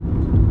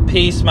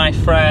Peace, my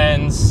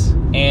friends,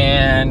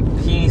 and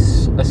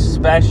peace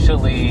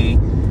especially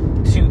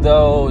to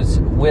those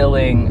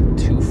willing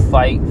to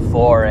fight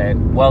for it.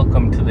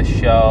 Welcome to the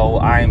show.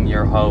 I'm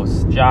your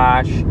host,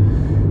 Josh.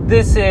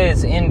 This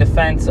is In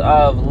Defense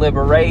of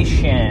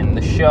Liberation,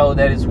 the show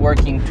that is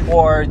working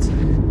towards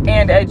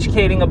and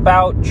educating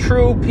about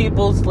true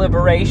people's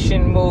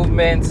liberation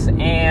movements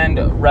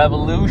and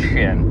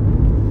revolution.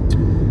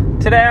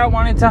 Today I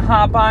wanted to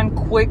hop on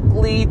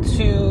quickly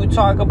to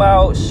talk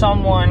about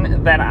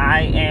someone that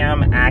I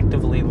am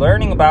actively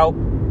learning about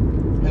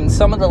and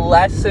some of the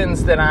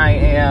lessons that I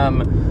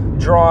am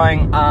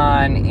drawing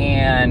on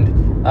and,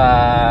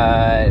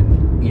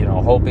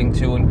 hoping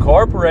to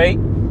incorporate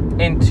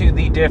into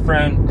the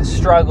different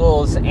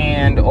struggles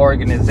and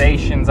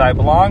organizations I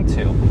belong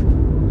to.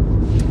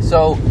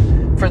 So,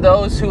 for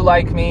those who,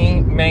 like me,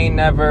 may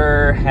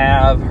never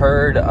have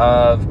heard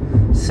of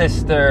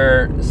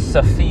Sister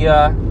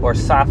Safiya,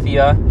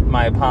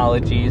 my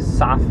apologies,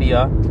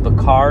 Safiya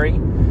Bukhari.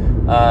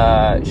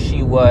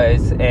 She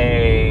was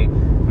a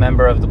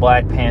member of the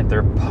Black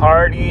Panther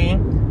Party.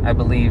 I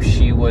believe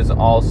she was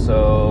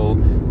also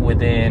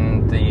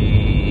within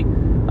the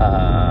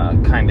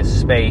kind of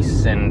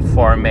space and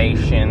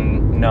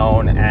formation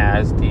known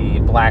as the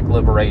Black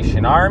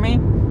Liberation Army.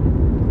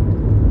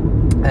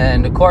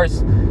 And of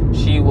course,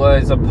 she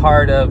was a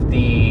part of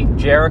the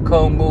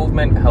Jericho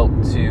movement,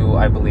 helped to,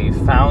 I believe,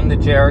 found the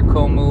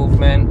Jericho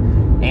movement,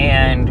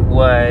 and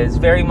was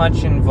very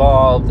much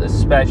involved,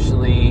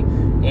 especially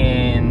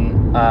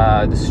in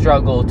the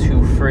struggle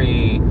to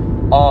free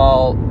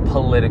all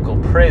political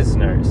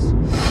prisoners.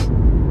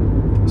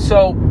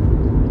 So,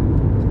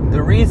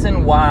 the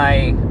reason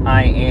why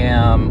I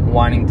am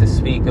wanting to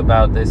speak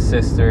about this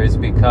sister is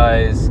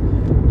because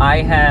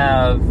I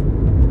have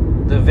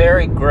the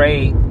very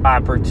great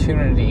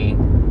opportunity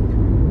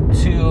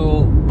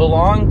to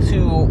belong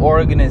to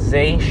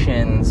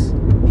organizations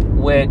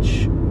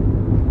which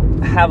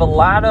have a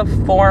lot of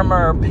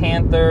former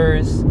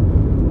Panthers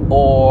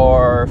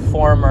or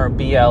former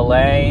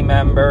BLA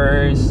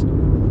members,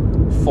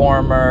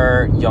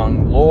 former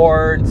Young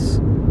Lords,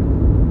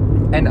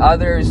 and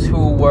others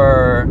who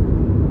were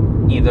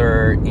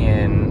either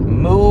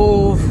in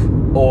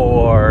MOVE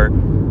or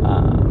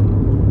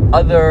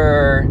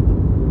other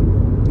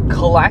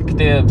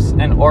collectives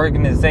and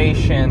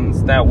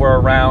organizations that were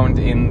around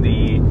in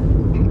the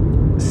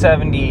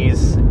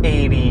 70s,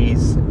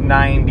 80s,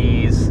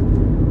 90s,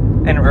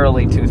 and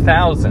early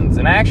 2000s.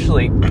 And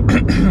actually,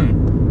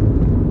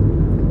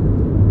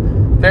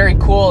 very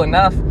cool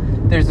enough,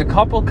 there's a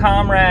couple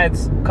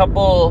comrades,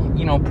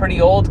 pretty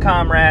old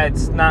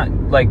comrades, not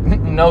like,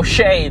 no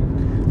shade,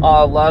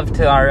 all love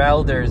to our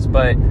elders,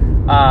 but,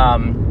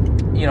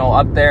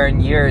 up there in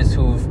years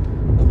who've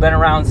been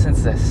around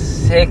since the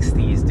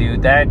 60s,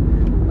 dude.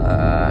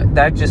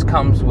 That just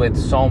comes with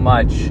so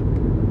much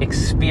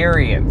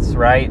experience,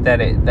 right?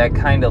 That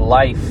kind of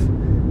life,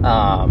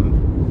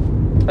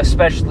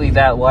 especially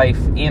that life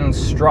in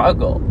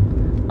struggle.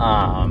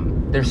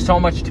 There's so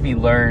much to be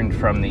learned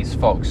from these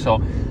folks.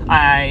 So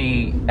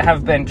I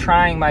have been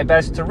trying my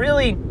best to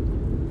really,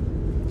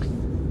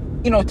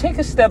 take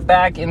a step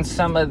back in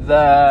some of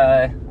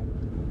the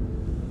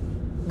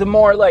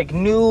more like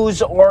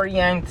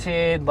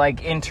news-oriented,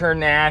 like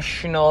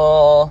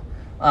international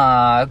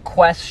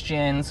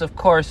questions. Of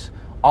course,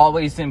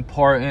 always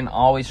important,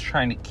 always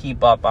trying to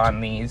keep up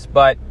on these.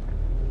 But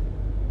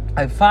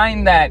I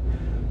find that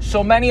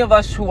so many of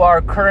us who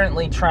are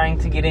currently trying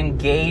to get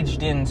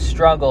engaged in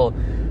struggle,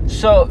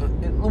 so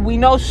we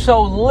know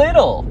so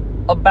little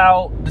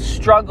about the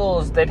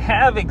struggles that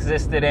have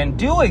existed and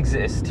do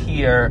exist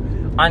here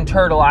on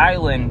Turtle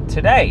Island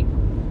today.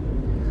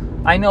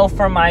 I know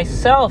for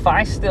myself,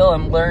 I still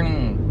am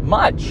learning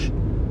much,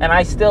 and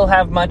I still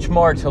have much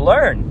more to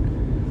learn.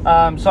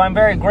 So I'm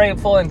very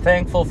grateful and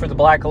thankful for the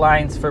Black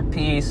Alliance for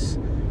Peace,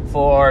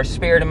 for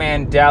Spirit of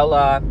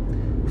Mandela,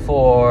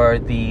 for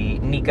the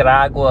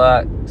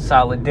Nicaragua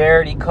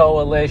Solidarity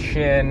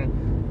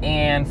Coalition,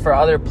 and for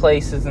other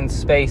places and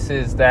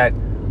spaces that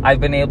I've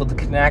been able to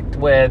connect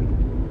with.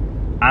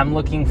 I'm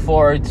looking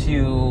forward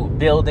to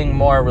building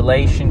more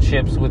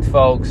relationships with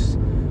folks,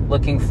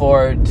 looking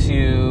forward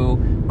to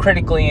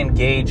critically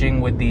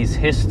engaging with these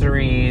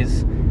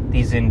histories,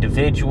 these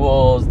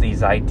individuals,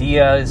 these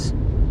ideas,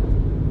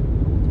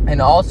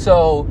 and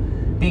also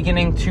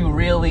beginning to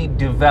really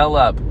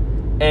develop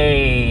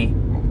a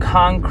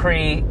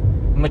concrete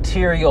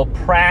material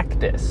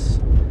practice,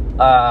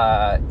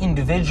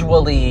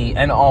 individually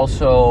and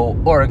also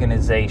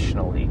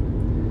organizationally.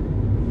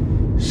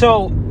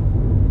 So,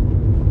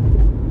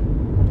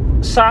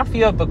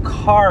 Safiya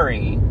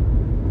Bukhari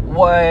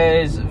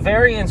was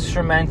very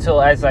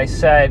instrumental, as I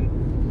said,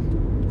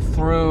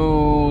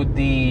 through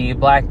the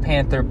Black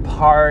Panther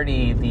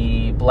Party,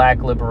 the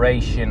Black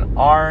Liberation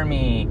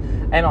Army,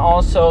 and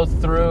also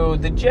through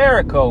the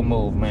Jericho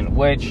movement,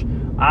 which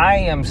I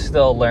am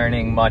still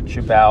learning much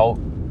about.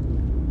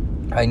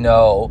 I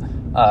know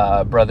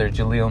Brother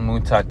Jalil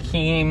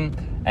Mutakim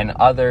and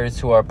others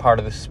who are part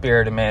of the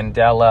Spirit of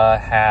Mandela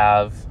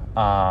have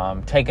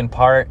taken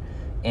part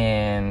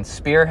in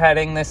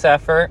spearheading this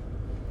effort.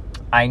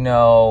 I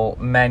know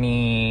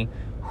many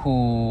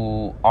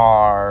who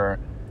are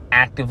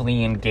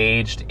actively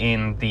engaged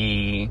in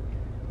the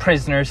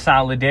prisoner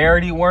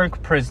solidarity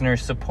work, prisoner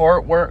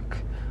support work,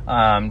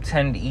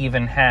 tend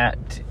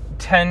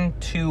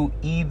to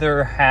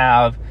either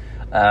have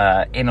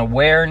an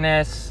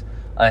awareness,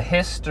 a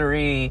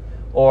history,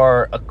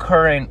 or a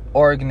current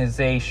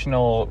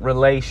organizational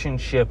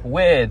relationship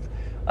with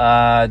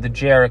the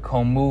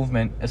Jericho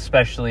movement,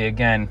 especially,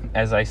 again,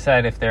 as I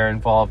said, if they're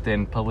involved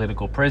in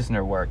political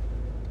prisoner work.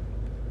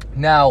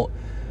 Now,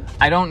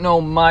 I don't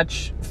know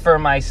much for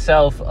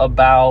myself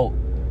about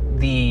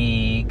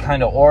the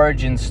kind of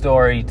origin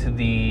story to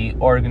the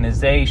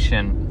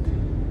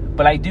organization,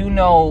 but I do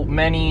know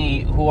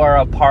many who are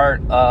a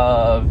part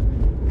of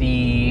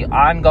the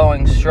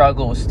ongoing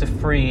struggles to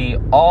free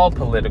all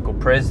political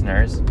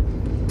prisoners,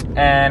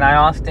 and I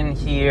often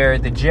hear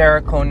the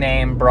Jericho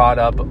name brought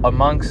up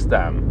amongst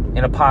them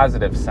in a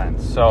positive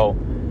sense, so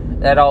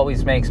that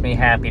always makes me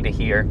happy to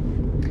hear.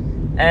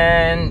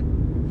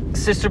 And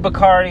Sister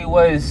Bukhari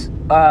was,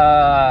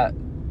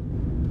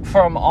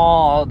 from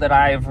all that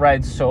I have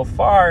read so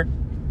far,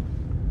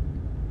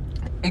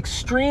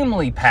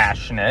 extremely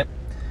passionate,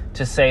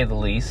 to say the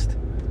least,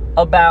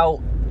 about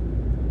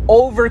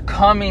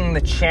overcoming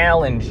the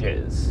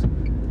challenges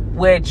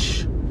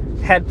which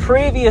had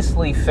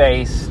previously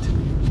faced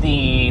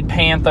the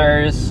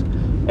Panthers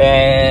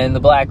and the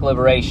Black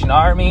Liberation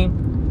Army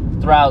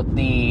throughout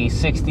the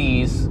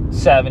 60s,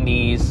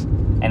 70s,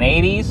 and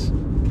 80s.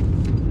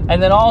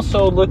 And then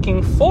also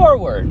looking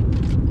forward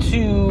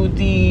to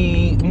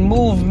the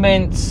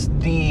movements,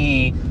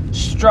 the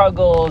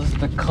struggles,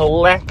 the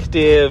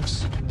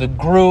collectives, the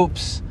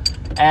groups,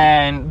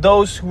 and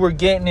those who were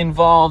getting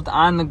involved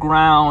on the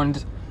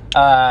ground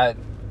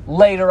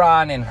later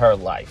on in her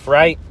life,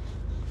 right?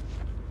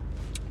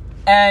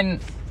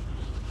 And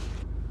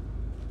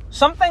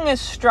something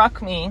has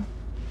struck me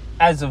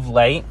as of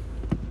late,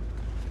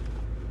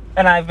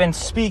 and I've been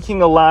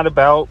speaking a lot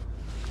about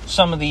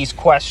some of these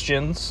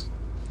questions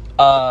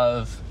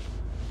of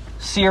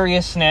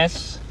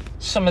seriousness,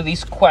 some of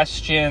these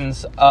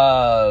questions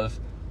of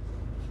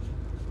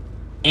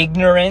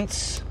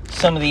ignorance,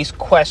 some of these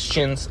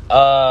questions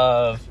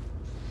of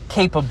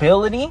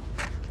capability,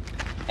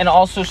 and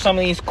also some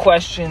of these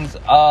questions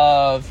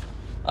of,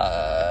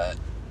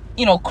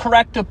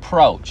 correct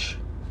approach.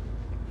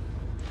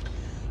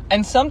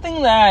 And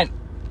something that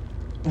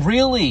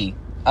really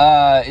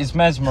is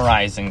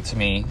mesmerizing to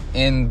me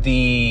in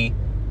the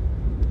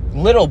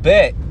little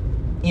bit,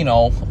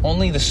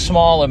 only the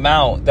small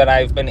amount that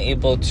I've been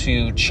able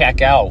to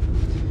check out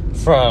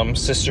from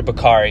Sister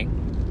Bukhari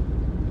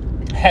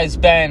has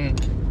been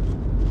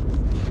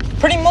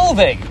pretty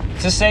moving,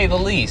 to say the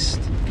least.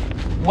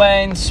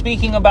 When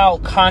speaking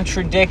about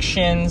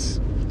contradictions,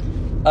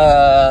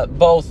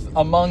 both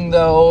among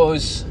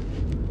those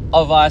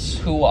of us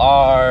who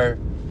are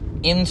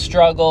in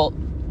struggle,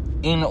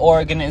 in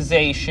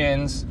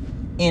organizations,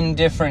 in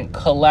different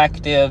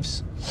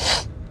collectives,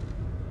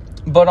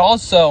 but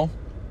also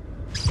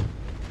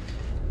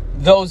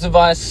those of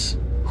us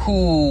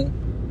who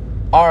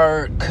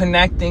are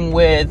connecting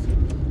with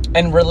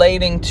and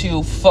relating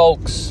to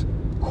folks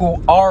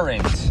who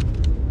aren't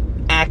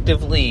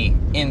actively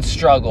in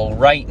struggle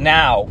right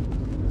now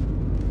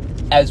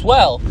as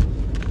well,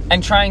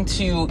 and trying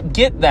to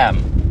get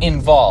them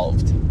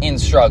involved in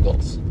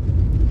struggles.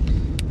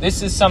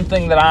 This is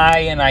something that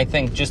I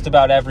think just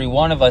about every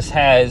one of us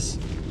has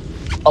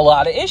a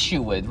lot of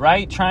issue with,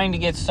 right? Trying to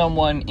get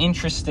someone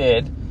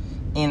interested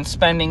in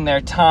spending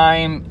their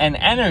time and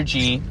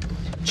energy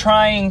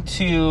trying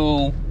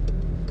to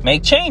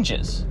make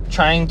changes,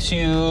 trying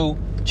to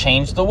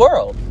change the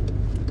world.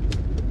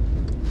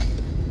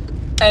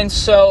 And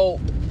so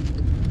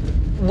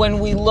when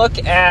we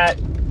look at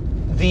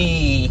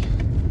the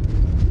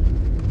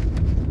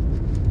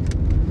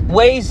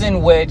ways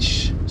in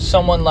which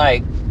someone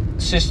like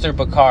Sister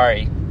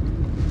Bukhari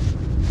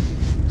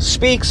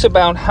speaks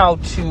about how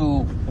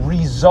to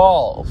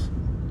resolve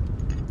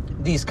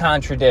these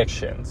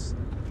contradictions,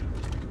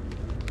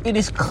 it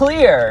is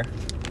clear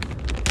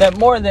that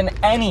more than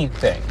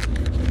anything,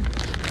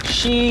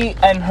 she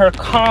and her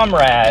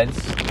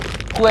comrades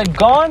who had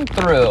gone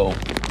through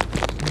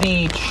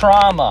the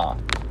trauma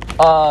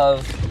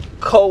of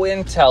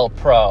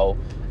COINTELPRO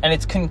and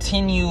its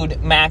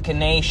continued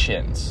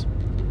machinations,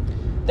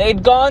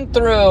 they'd gone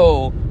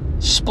through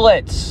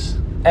splits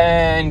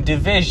and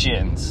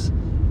divisions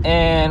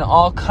and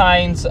all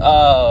kinds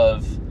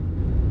of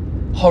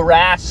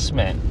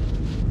harassment,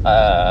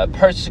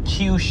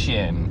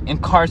 persecution,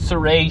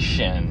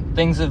 incarceration,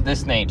 things of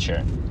this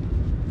nature.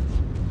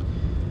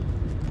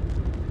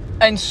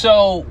 And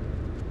so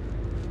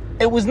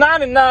it was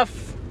not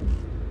enough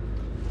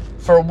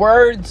for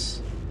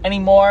words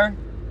anymore.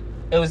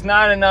 It was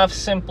not enough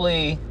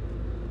simply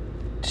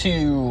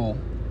to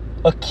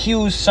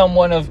accuse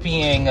someone of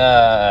being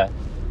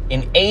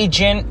an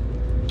agent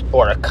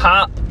or a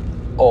cop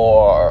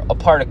or a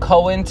part of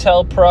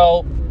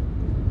COINTELPRO.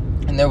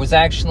 And there was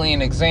actually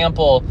an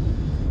example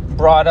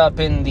brought up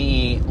in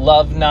the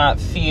Love Not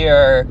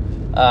Fear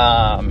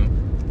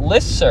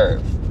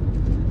listserv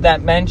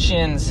that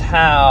mentions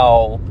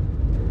how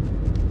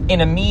in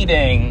a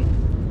meeting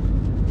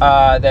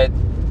that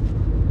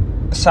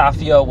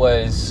Safiya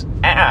was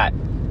at,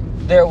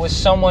 there was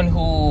someone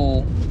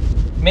who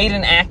made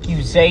an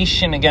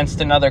accusation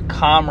against another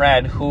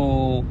comrade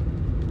who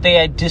they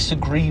had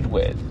disagreed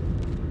with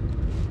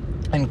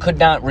and could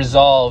not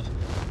resolve.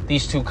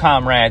 These two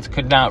comrades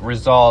could not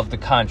resolve the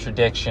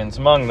contradictions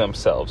among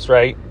themselves,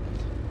 right?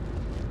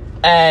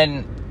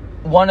 And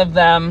one of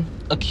them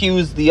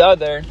accused the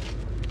other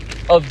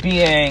of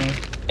being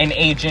an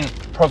agent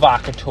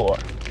provocateur,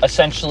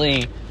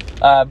 essentially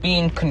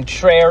being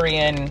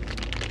contrarian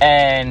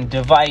and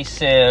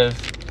divisive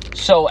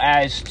so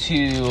as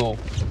to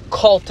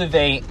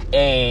cultivate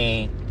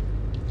a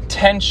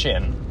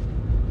tension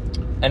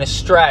and a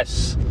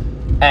stress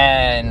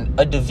and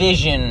a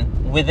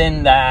division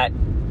within that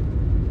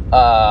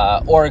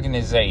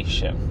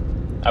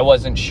organization. I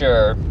wasn't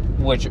sure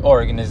which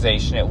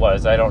organization it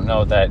was. I don't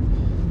know that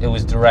it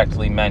was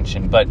directly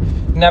mentioned, but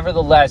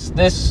nevertheless,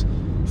 this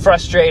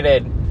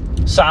frustrated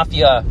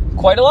Safiya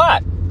quite a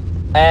lot.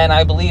 And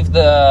I believe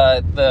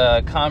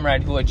the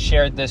comrade who had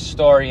shared this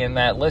story in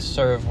that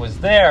listserv was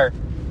there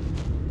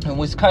and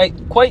was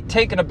quite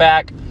taken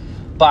aback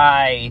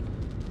by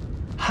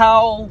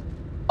how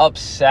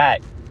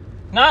upset,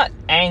 not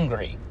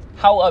angry,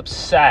 how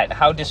upset,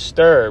 how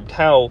disturbed,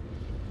 how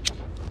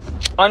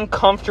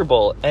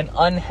uncomfortable and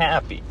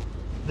unhappy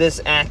this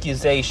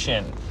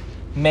accusation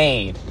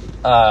made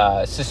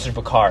Sister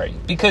Bukhari.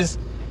 Because,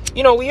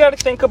 we got to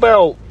think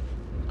about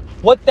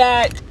what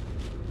that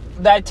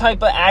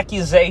type of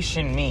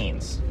accusation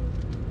means.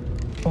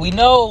 We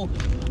know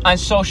on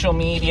social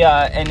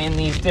media and in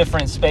these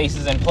different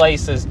spaces and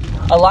places,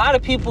 a lot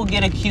of people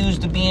get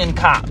accused of being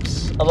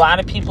cops. A lot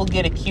of people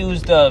get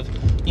accused of,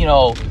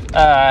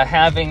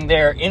 having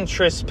their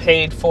interests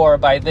paid for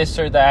by this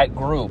or that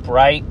group,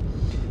 right?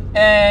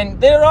 And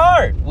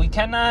we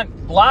cannot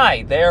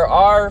lie, there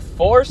are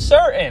for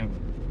certain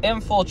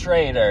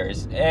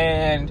infiltrators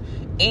and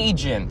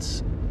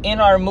agents in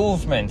our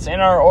movements, in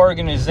our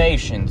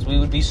organizations. We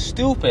would be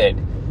stupid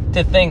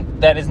to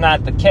think that is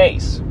not the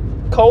case.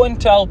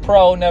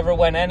 COINTELPRO never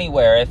went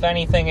anywhere. If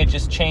anything, it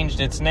just changed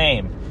its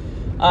name.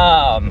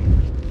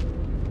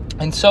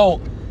 And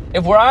so,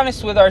 if we're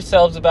honest with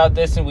ourselves about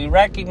this and we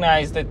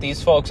recognize that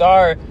these folks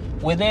are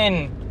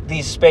within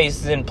these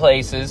spaces and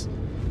places,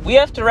 we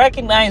have to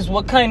recognize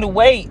what kind of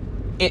weight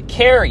it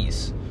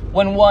carries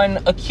when one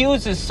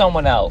accuses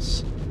someone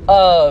else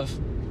of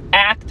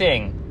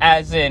acting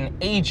as an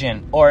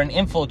agent or an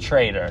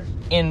infiltrator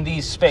in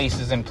these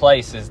spaces and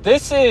places.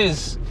 This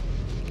is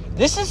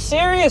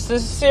serious.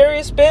 This is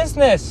serious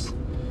business.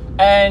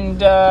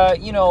 And,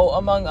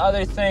 among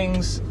other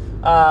things,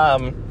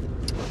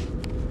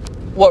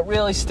 what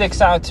really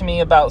sticks out to me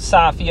about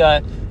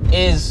Safiya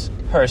is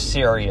her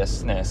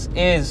seriousness,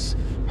 is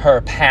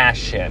her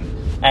passion,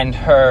 and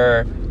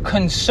her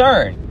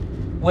concern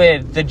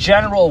with the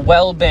general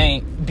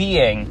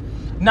well-being,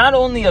 not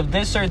only of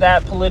this or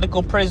that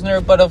political prisoner,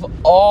 but of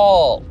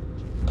all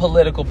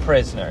political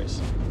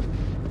prisoners.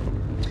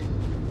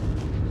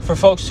 For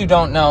folks who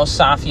don't know,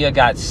 Safiya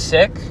got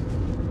sick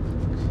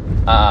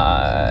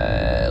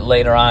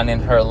later on in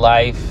her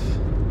life.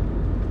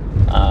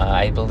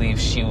 I believe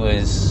she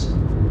was...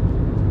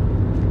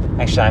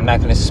 Actually, I'm not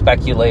going to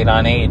speculate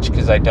on age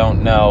because I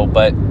don't know,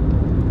 but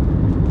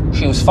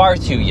she was far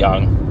too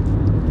young.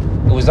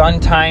 It was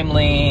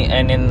untimely,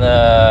 and in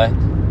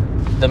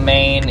the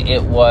main,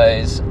 it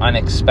was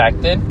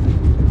unexpected.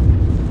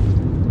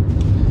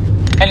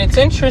 And it's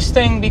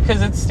interesting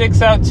because it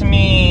sticks out to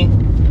me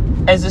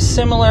as a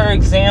similar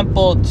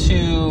example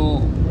to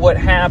what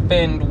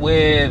happened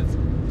with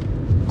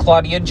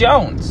Claudia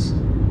Jones.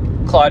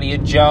 Claudia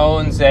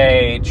Jones,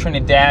 a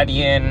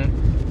Trinidadian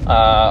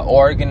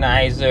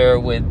organizer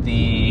with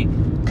the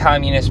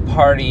Communist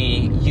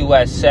Party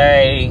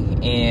USA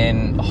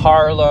in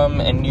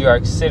Harlem and New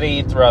York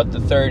City throughout the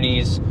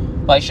 30s,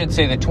 well, I should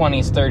say the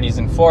 20s, 30s,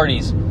 and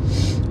 40s,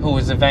 who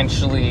was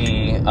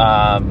eventually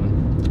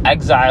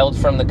exiled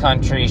from the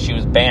country. She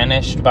was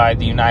banished by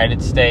the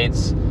United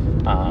States.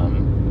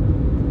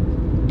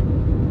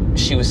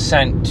 She was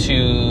sent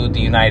to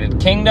the United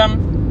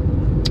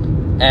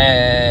Kingdom,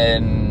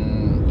 and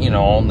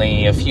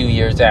only a few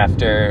years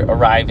after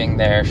arriving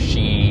there,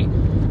 she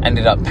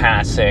ended up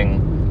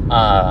passing,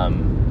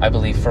 I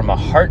believe, from a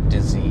heart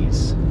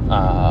disease,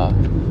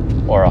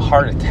 or a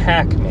heart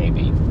attack,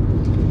 maybe.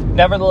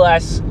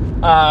 Nevertheless,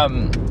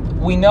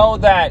 we know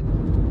that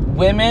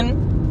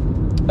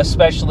women,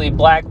 especially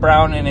Black,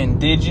 brown, and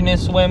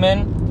indigenous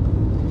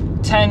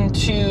women, tend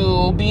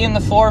to be in the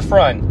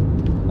forefront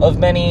of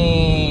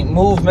many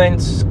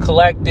movements,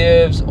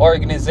 collectives,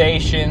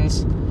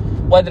 organizations,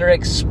 whether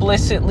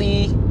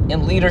explicitly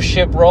in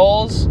leadership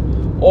roles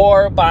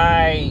or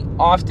by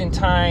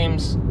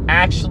oftentimes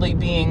actually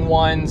being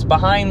ones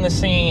behind the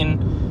scene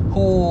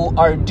who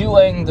are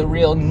doing the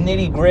real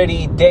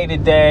nitty-gritty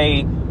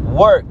day-to-day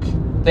work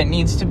that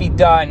needs to be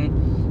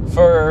done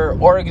for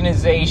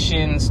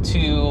organizations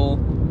to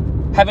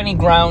have any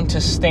ground to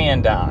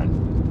stand on.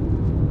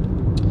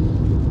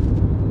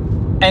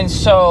 And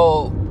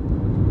so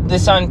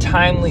this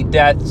untimely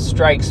death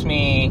strikes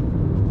me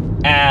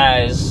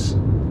as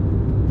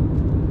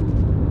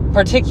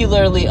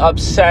particularly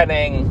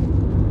upsetting,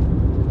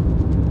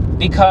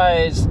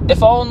 because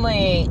if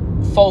only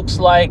folks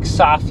like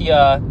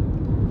Safiya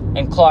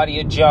and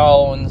Claudia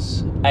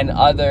Jones and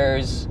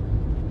others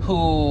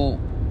who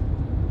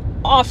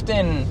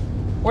often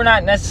we're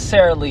not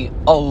necessarily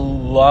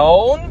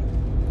alone,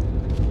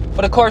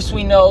 but of course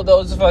we know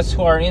those of us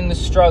who are in the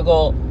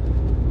struggle,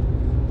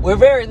 we're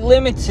very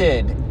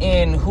limited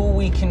in who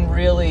we can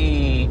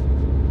really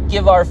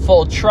give our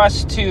full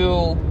trust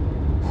to,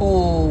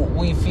 who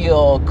we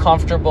feel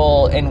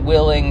comfortable and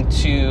willing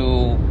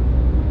to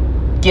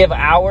give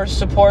our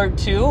support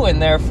to,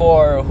 and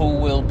therefore who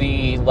will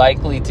be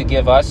likely to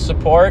give us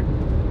support.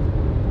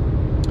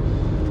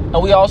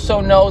 And we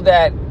also know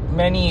that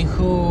many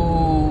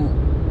who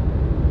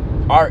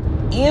are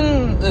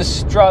in the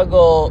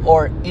struggle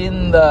or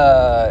in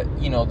the,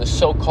 the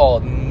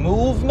so-called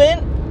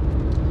movement,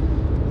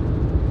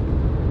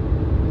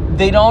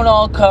 they don't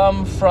all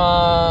come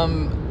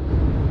from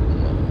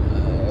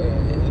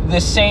the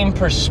same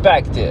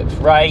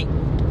perspective, right?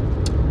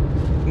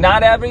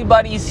 Not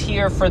everybody's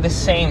here for the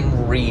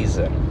same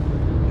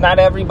reason. Not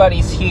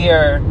everybody's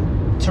here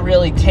to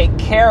really take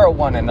care of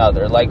one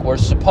another like we're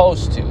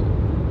supposed to.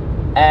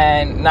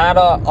 And not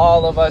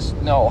all of us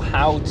know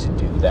how to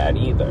do that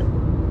either.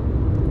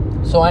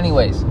 So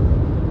anyways,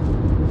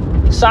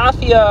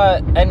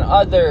 Safiya and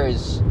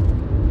others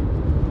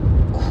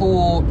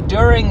who,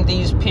 during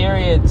these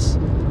periods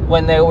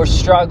when they were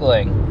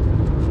struggling,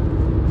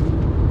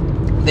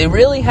 they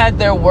really had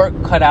their work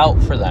cut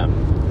out for them.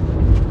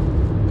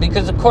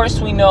 Because, of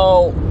course, we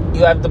know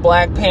you have the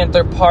Black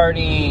Panther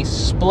Party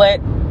split.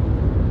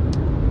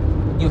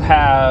 You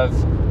have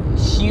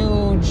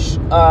huge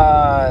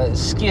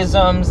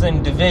schisms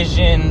and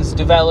divisions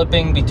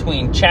developing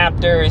between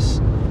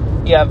chapters.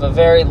 You have a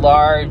very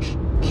large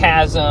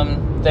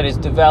chasm that is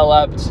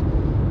developed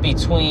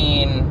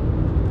between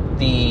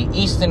the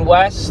East and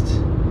West,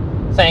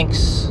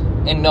 thanks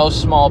in no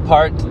small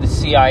part to the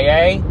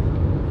CIA.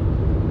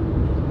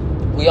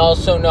 We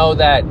also know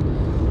that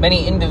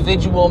many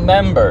individual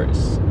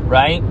members,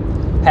 right,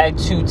 had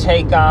to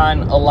take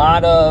on a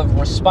lot of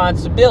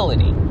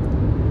responsibility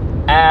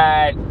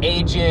at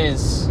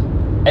ages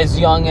as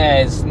young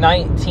as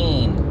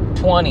 19,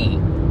 20,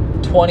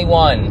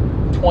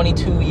 21,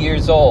 22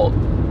 years old.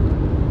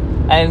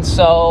 And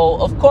so,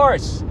 of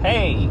course,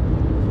 hey,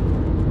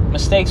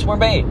 mistakes were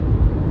made.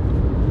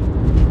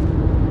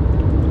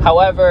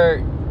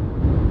 However,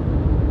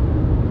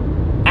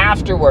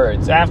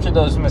 afterwards, after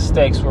those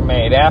mistakes were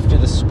made, after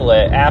the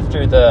split,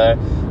 after the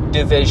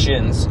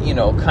divisions,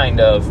 kind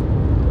of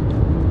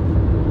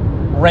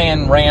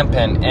ran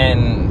rampant,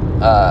 and,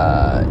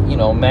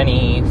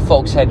 many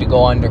folks had to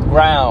go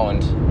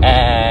underground,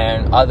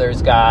 and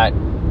others got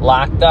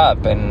locked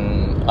up,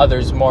 and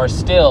others more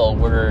still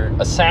were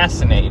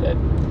assassinated.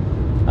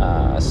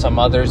 Some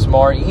others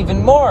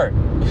even more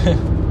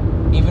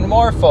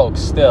folks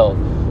still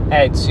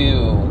had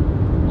to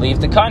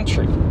leave the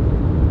country,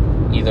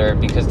 either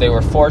because they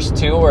were forced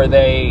to or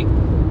they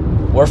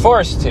were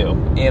forced to.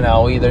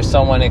 Either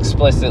someone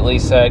explicitly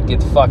said, get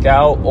the fuck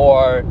out,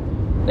 or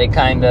they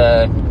kind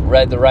of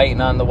read the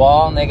writing on the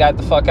wall and they got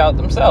the fuck out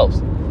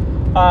themselves.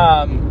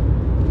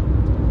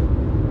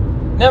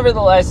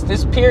 Nevertheless,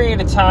 this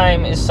period of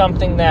time is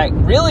something that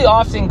really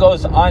often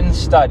goes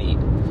unstudied.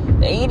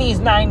 The 80s,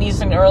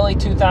 90s, and early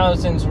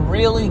 2000s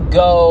really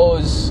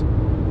goes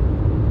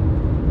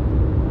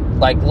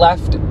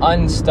left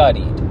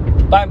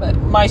unstudied, by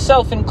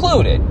myself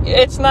included.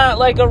 It's not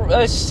like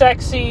a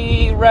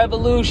sexy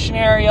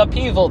revolutionary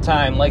upheaval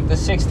time like the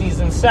 60s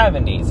and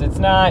 70s. It's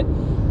not,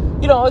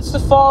 it's the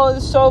fall of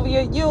the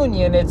Soviet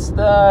Union. It's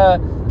the,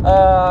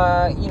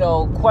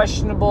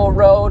 questionable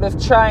road of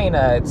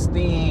China. It's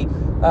the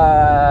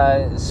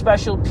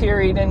special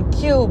period in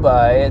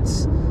Cuba.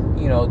 It's,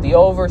 the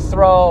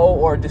overthrow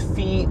or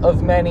defeat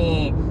of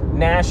many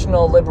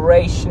national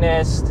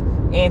liberationist,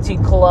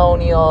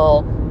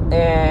 anti-colonial,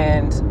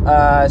 and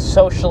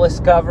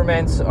socialist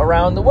governments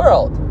around the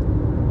world.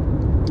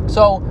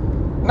 So,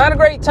 not a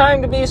great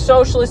time to be a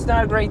socialist,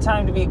 not a great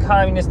time to be a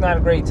communist, not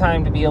a great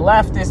time to be a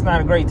leftist,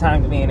 not a great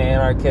time to be an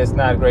anarchist,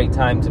 not a great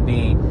time to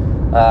be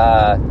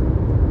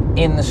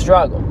in the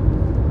struggle.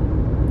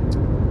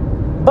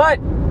 But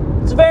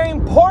it's a very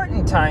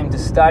important time to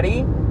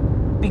study,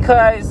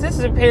 because this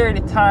is a period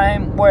of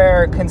time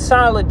where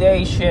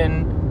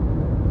consolidation,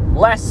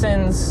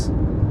 lessons,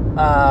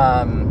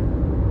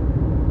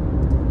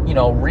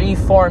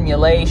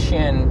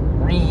 reformulation,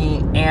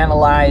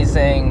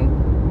 reanalyzing,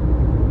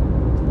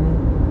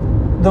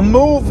 the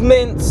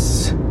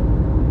movements,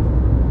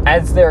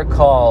 as they're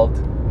called,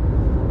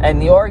 and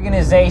the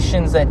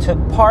organizations that took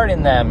part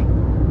in them,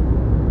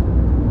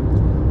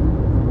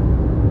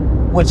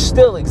 which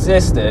still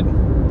existed,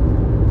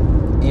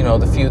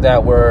 the few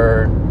that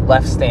were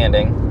left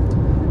standing,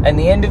 And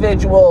the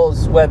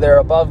individuals, whether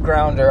above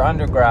ground or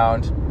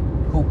underground,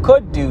 who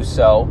could do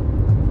so,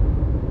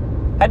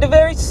 had to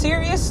very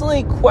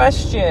seriously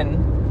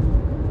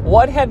question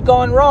what had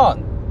gone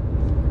wrong.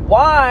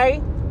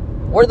 Why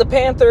were the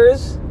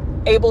Panthers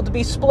able to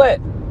be split?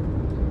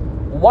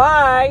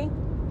 Why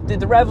did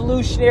the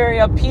revolutionary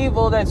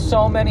upheaval that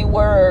so many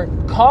were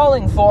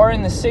calling for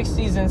in the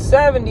 60s and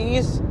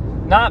 70s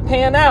not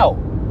pan out?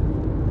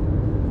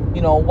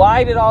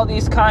 Why did all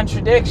these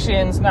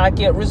contradictions not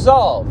get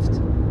resolved?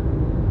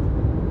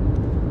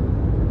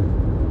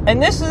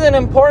 And this is an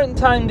important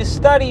time to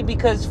study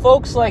because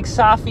folks like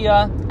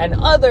Safiya and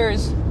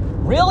others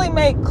really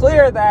make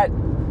clear that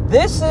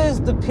this is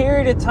the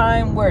period of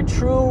time where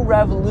true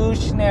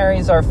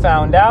revolutionaries are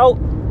found out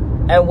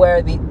and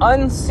where the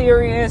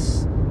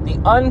unserious, the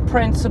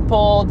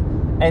unprincipled,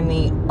 and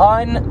the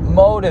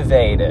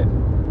unmotivated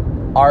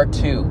are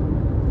too.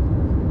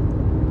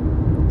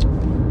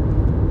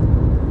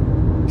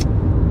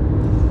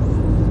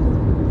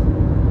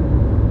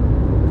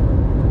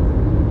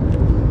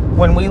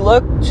 When we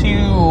look to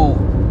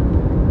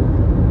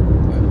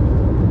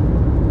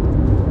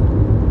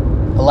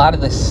a lot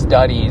of the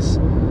studies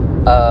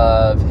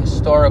of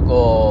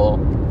historical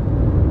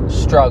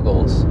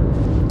struggles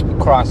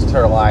across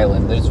Turtle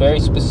Island, there's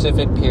very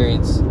specific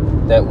periods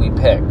that we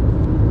pick.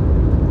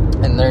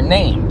 And they're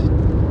named.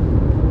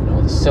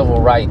 The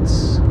Civil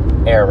Rights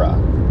era,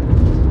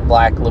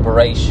 Black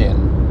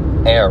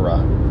Liberation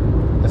era,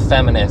 the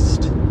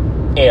Feminist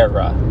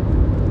era.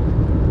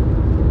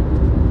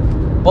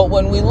 But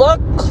when we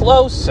look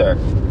closer,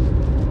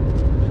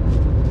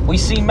 we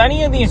see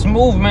many of these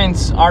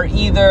movements are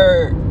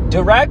either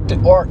direct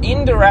or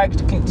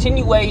indirect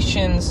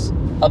continuations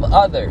of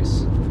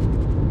others.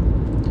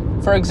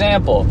 For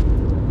example,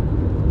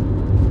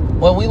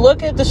 when we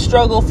look at the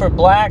struggle for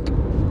Black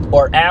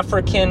or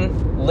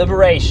African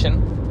liberation,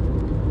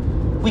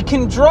 we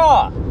can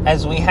draw,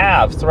 as we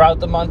have throughout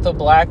the month of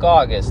Black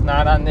August,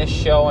 not on this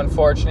show,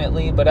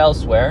 unfortunately, but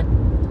elsewhere,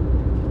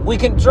 we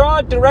can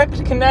draw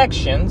direct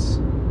connections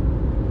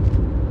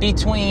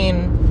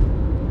between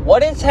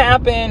what has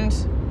happened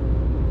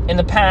in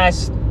the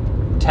past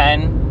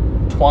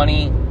 10,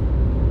 20,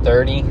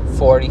 30,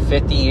 40,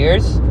 50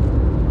 years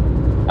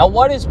and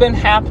what has been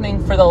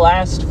happening for the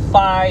last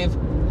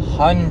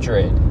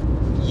 500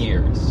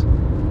 years.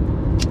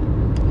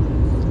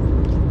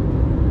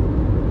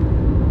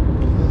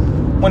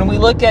 When we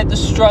look at the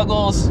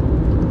struggles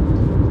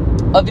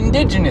of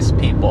indigenous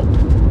people,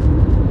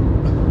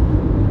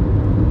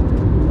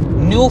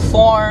 new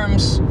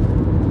forms,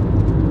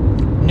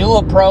 new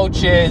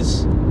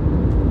approaches,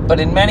 but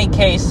in many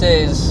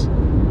cases,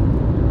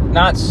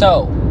 not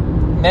so.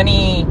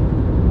 Many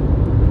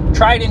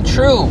tried and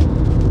true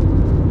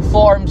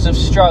forms of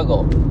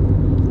struggle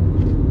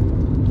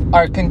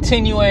are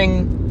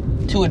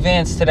continuing to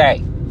advance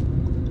today,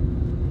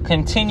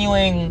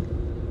 continuing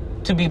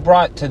to be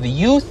brought to the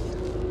youth.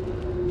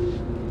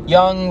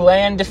 Young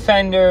land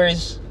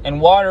defenders and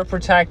water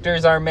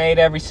protectors are made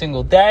every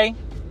single day,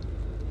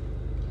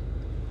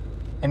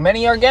 and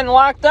many are getting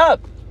locked up.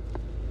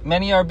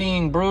 Many are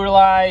being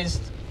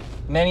brutalized.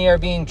 Many are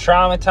being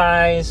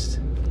traumatized.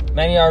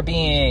 Many are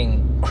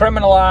being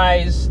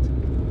criminalized.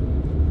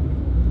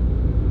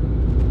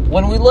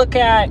 When we look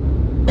at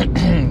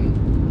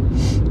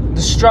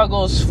the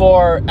struggles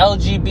for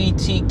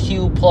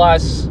LGBTQ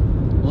plus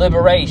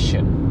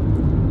liberation,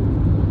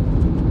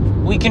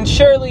 we can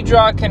surely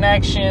draw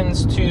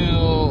connections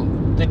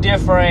to the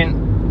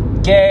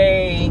different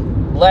gay,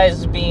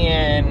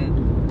 lesbian,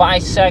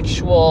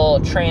 bisexual,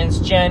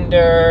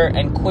 transgender,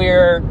 and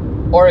queer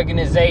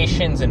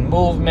organizations and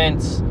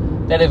movements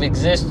that have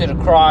existed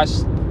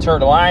across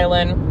Turtle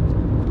Island.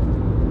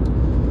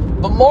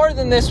 But more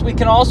than this, we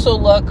can also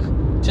look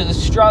to the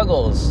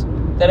struggles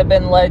that have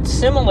been led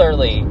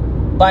similarly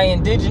by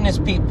indigenous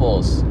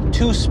peoples,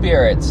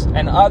 Two-Spirits,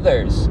 and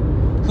others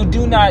who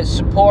do not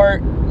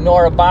support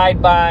nor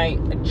abide by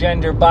a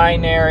gender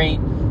binary,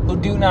 who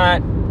do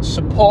not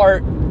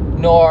support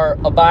nor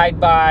abide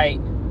by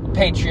a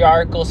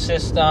patriarchal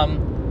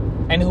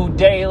system, and who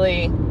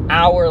daily,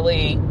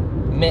 hourly,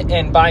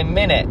 and by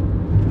minute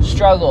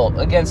struggle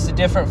against the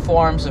different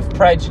forms of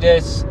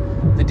prejudice,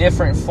 the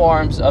different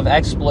forms of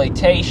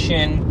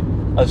exploitation,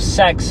 of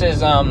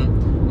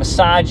sexism,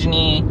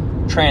 misogyny,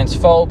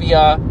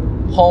 transphobia,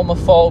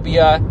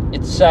 homophobia,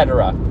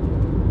 etc.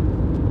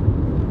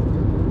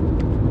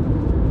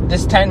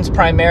 This tends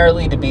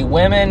primarily to be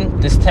women.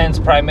 This tends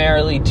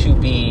primarily to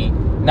be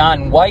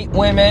non-white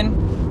women.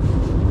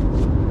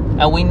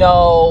 And we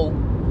know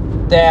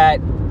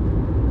that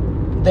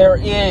there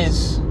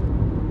is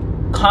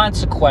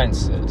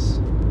consequences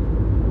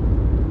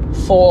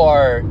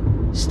for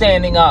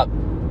standing up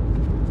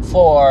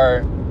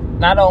for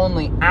not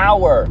only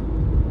our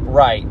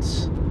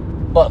rights,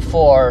 but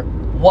for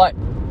what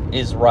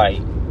is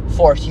right,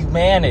 for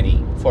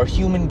humanity, for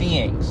human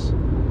beings.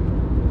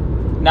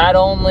 Not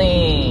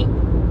only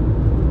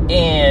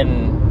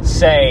in,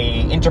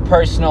 say,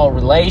 interpersonal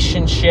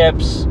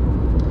relationships,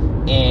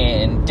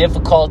 in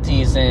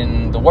difficulties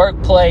in the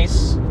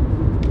workplace,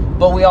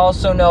 But we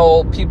also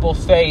know people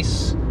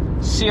face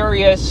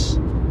serious,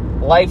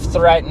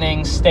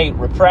 life-threatening state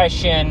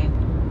repression,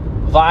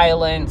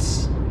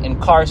 violence,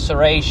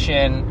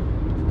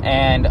 incarceration,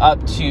 and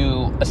up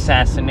to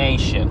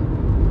assassination.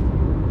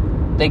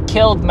 They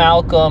killed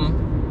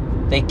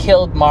Malcolm, they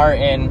killed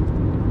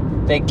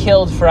Martin, they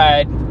killed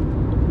Fred,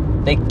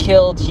 they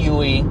killed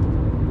Huey,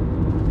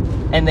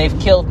 and they've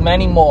killed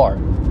many more.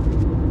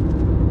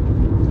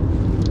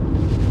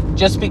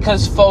 Just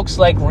because folks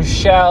like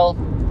Rochelle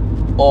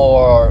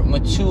or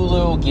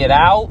Mutulu get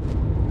out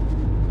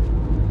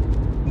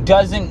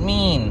doesn't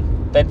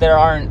mean that there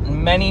aren't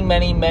many,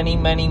 many, many,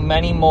 many,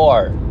 many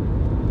more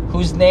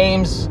whose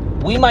names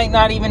we might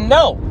not even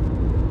know,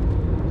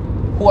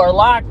 who are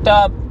locked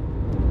up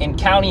in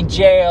county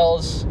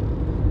jails,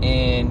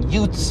 in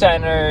youth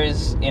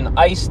centers, in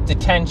ICE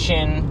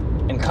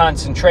detention, in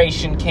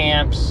concentration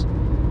camps,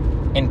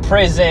 in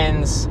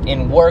prisons,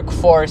 in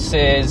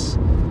workforces,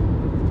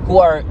 who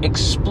are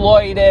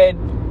exploited,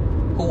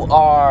 who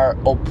are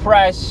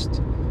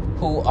oppressed,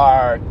 who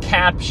are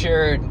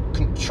captured,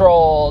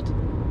 controlled,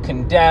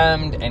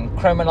 condemned, and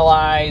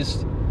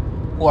criminalized,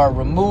 who are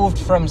removed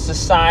from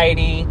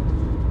society,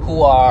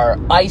 who are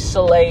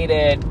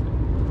isolated,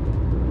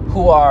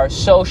 who are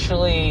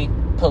socially,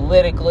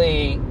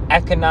 politically,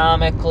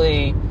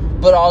 economically,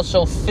 but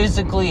also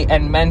physically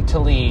and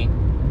mentally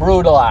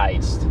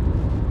brutalized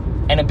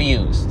and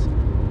abused.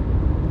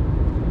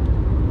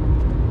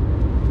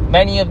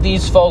 Many of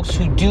these folks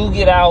who do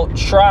get out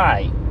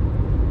try,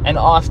 and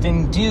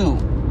often do,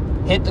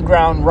 hit the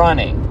ground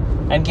running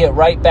and get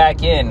right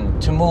back in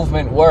to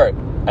movement work,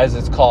 as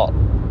it's called.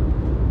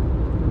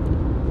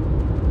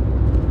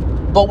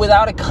 But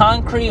without a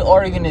concrete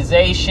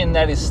organization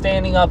that is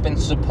standing up and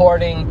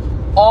supporting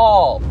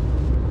all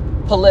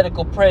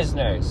political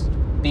prisoners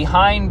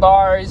behind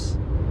bars,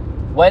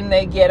 when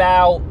they get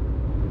out,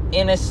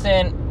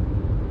 innocent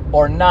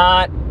or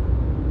not,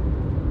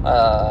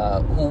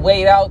 who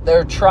wait out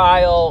their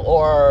trial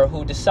or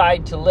who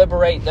decide to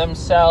liberate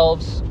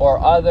themselves or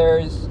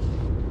others,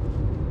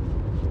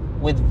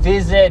 with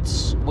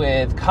visits,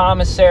 with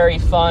commissary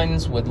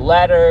funds, with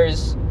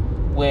letters,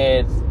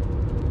 with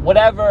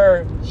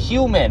whatever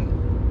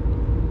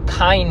human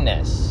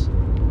kindness,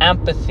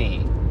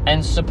 empathy,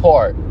 and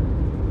support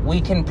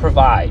we can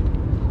provide,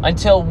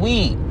 until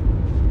we,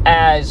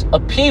 as a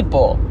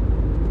people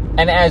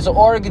and as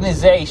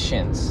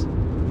organizations,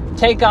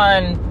 take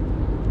on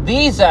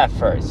these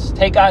efforts,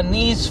 take on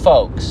these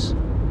folks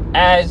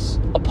as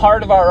a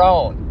part of our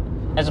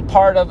own, as a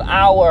part of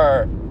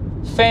our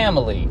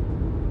family,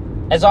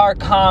 as our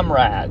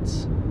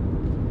comrades,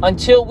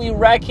 until we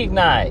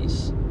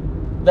recognize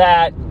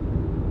that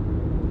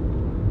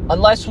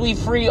unless we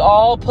free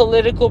all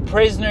political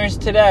prisoners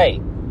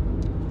today,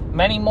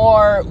 many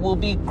more will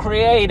be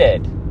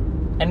created,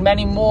 and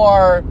many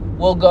more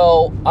will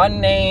go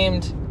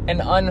unnamed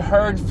and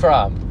unheard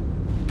from.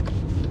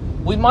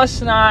 We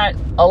must not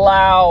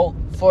allow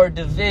for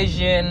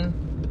division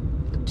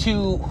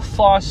to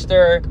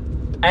foster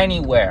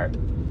anywhere.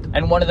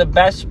 And one of the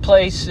best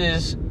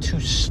places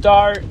to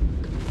start,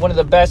 one of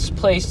the best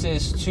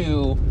places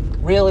to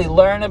really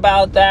learn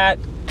about that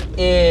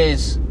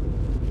is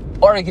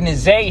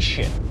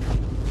organization.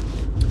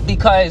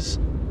 Because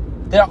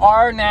there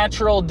are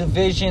natural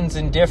divisions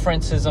and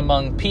differences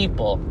among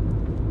people.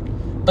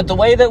 But the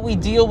way that we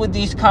deal with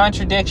these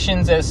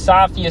contradictions, as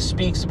Safiya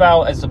speaks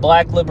about, as the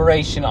Black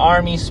Liberation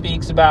Army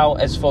speaks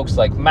about, as folks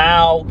like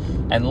Mao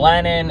and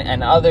Lenin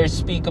and others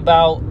speak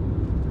about,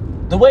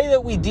 the way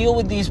that we deal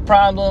with these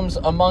problems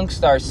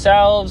amongst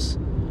ourselves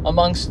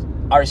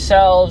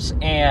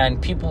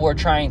and people we're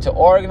trying to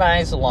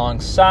organize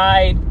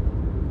alongside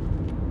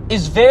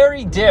is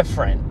very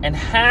different and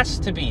has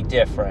to be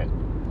different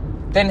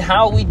than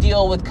how we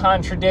deal with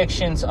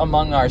contradictions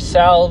among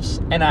ourselves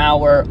and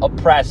our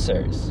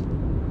oppressors.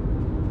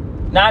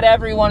 Not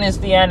everyone is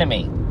the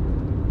enemy.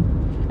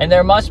 And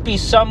there must be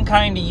some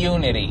kind of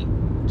unity,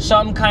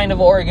 some kind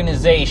of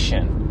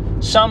organization,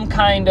 some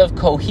kind of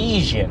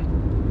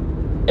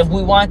cohesion if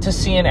we want to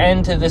see an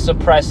end to this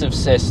oppressive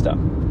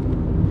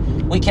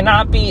system. We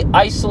cannot be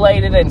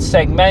isolated and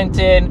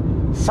segmented,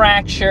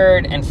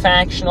 fractured and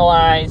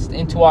factionalized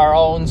into our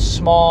own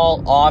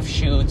small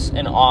offshoots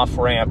and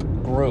off-ramp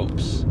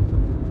groups.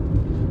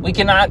 We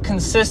cannot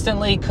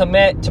consistently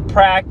commit to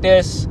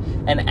practice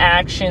and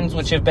actions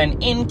which have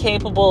been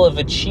incapable of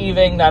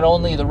achieving not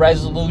only the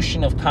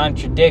resolution of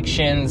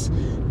contradictions,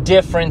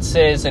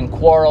 differences, and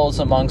quarrels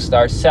amongst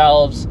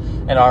ourselves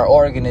and our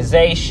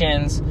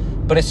organizations,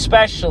 but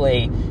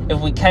especially if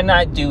we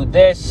cannot do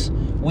this,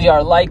 we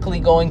are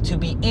likely going to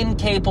be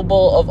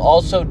incapable of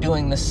also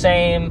doing the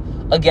same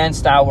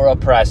against our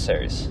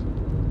oppressors.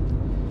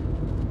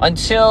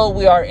 Until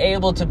we are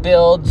able to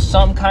build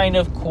some kind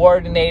of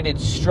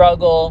coordinated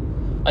struggle,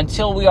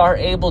 until we are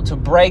able to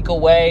break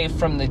away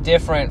from the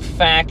different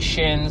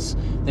factions,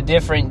 the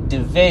different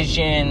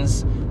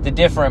divisions, the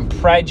different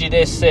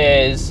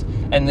prejudices,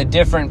 and the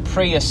different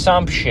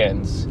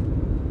pre-assumptions,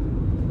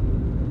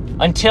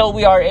 until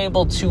we are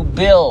able to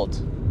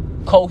build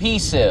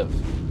cohesive,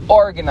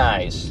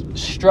 organized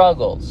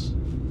struggles,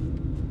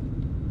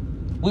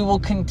 we will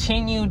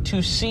continue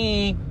to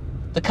see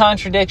the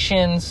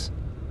contradictions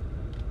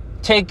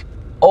take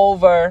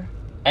over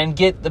and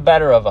get the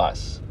better of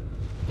us.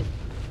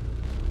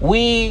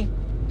 We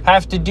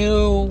have to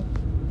do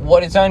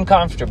what is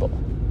uncomfortable.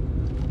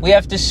 We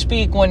have to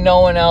speak when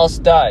no one else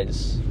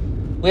does.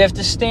 We have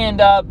to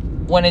stand up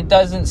when it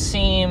doesn't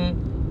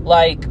seem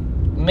like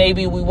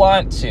maybe we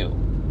want to,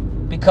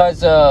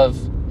 because of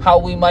how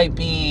we might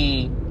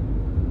be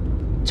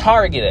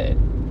targeted,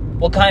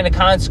 what kind of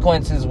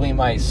consequences we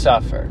might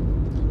suffer,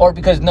 or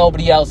because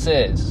nobody else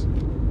is.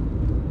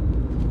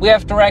 We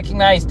have to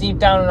recognize deep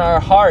down in our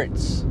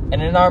hearts and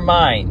in our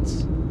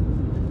minds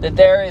that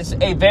there is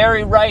a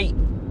very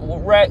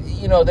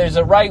there's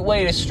a right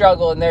way to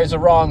struggle and there's a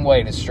wrong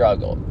way to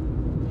struggle.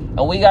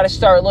 And we got to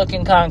start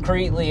looking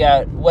concretely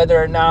at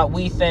whether or not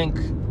we think,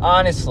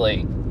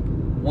 honestly,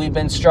 we've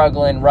been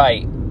struggling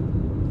right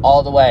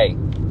all the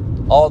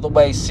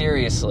way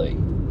seriously.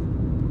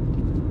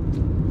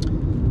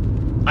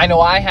 I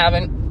know I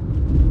haven't.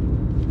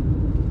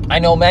 I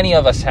know many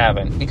of us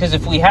haven't. Because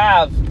if we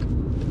have,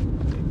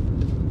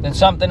 then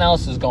something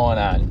else is going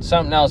on.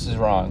 Something else is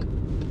wrong.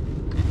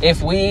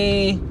 If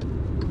we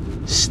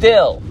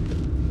still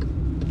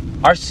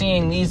are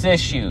seeing these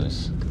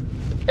issues,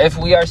 if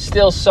we are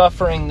still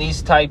suffering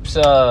these types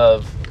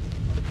of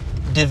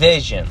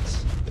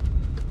divisions,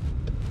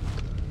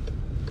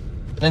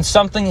 then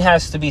something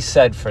has to be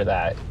said for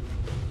that.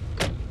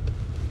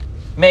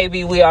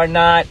 Maybe we are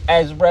not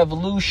as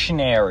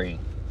revolutionary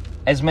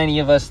as many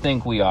of us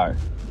think we are.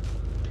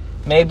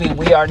 Maybe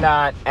we are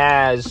not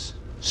as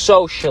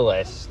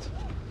socialist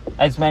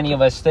as many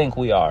of us think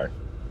we are.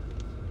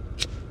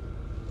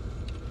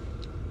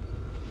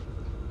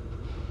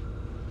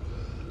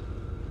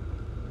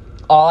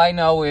 All I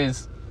know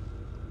is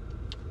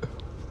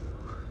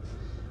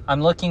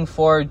I'm looking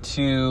forward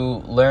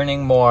to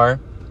learning more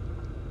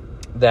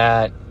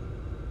that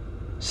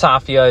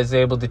Safiya is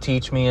able to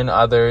teach me and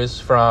others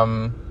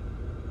from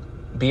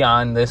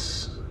beyond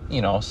this,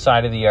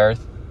 side of the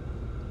earth.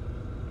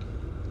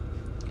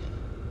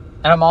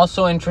 And I'm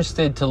also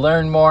interested to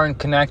learn more and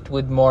connect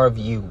with more of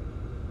you.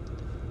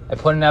 I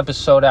put an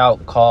episode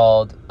out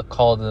called A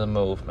Call to the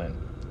Movement.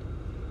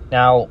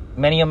 Now,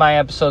 many of my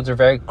episodes are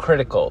very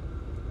critical.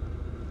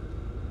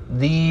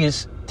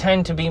 These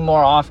tend to be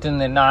more often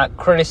than not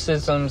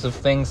criticisms of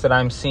things that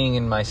I'm seeing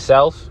in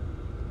myself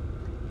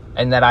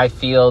and that I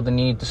feel the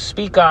need to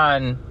speak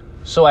on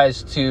so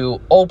as to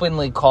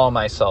openly call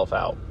myself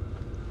out.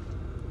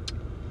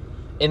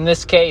 In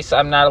this case,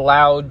 I'm not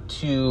allowed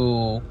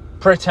to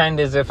pretend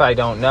as if I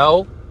don't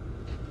know,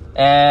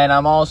 and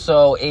I'm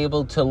also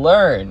able to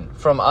learn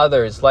from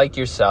others like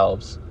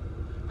yourselves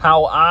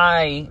how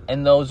I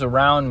and those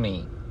around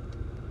me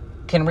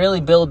can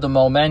really build the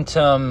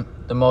momentum,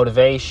 the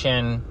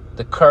motivation,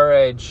 the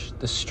courage,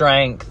 the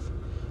strength,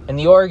 and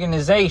the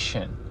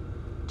organization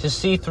to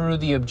see through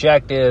the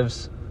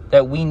objectives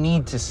that we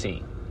need to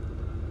see.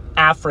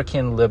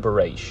 African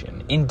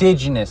liberation,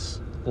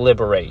 indigenous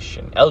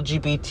liberation,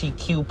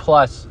 LGBTQ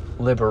plus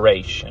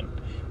liberation,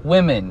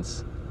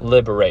 women's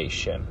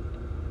liberation.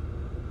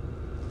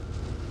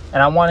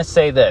 And I want to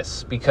say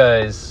this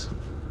because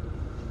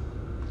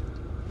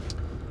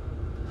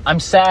I'm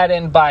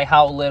saddened by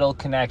how little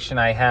connection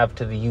I have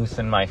to the youth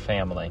in my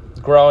family.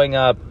 Growing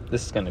up,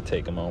 this is going to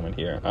take a moment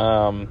here.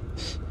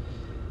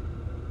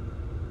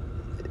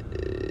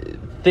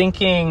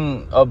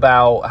 Thinking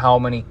about how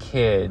many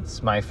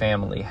kids my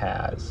family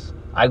has.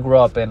 I grew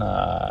up in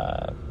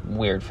a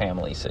weird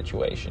family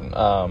situation.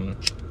 I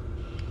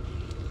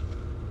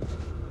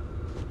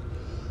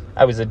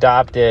was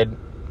adopted.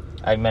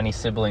 I have many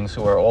siblings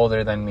who are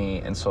older than me,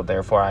 and so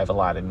therefore I have a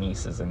lot of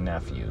nieces and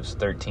nephews,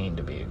 13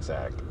 to be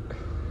exact,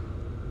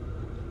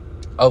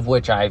 of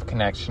which I have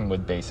connection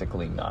with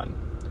basically none.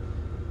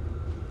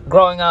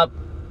 Growing up,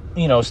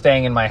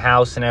 staying in my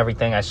house and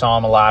everything, I saw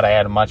them a lot. I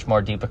had a much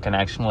more deeper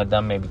connection with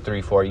them maybe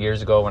 3-4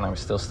 years ago when I was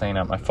still staying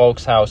at my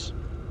folks' house.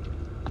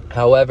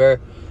 However,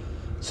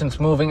 since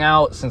moving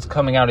out, since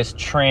coming out as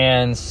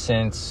trans,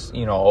 since,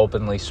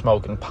 openly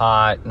smoking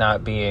pot,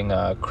 not being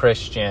a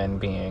Christian,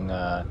 being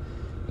a,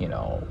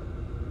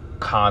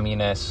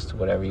 communist,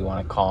 whatever you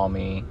want to call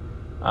me,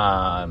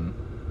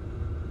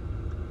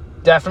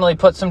 definitely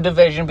put some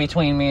division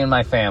between me and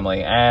my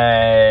family,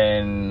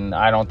 and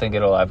I don't think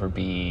it'll ever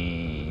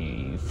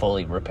be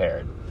fully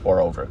repaired or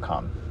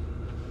overcome.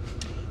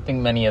 I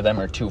think many of them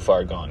are too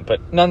far gone,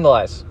 but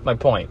nonetheless, my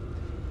point.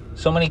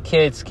 So many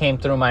kids came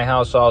through my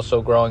house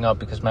also growing up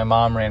because my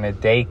mom ran a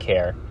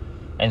daycare,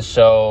 and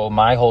so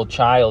my whole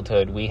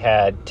childhood, we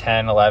had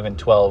 10, 11,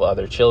 12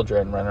 other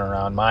children running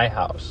around my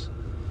house.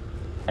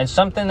 And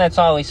something that's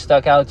always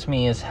stuck out to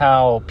me is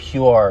how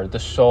pure the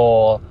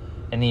soul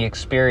and the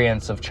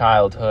experience of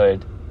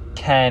childhood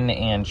can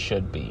and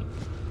should be.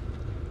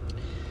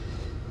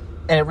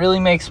 And it really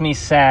makes me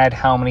sad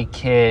how many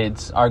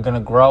kids are going to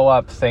grow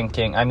up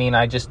thinking,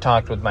 I just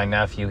talked with my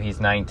nephew,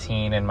 he's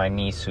 19, and my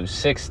niece who's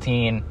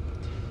 16,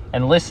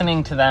 and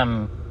listening to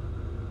them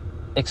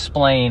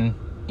explain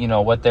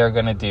what they're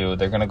going to do.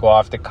 They're going to go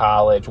off to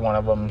college. One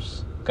of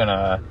them's going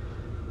to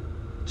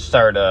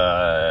start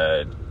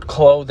a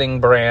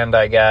clothing brand,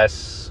 I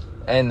guess.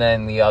 And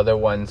then the other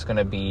one's going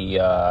to be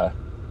a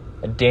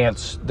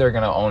dance. They're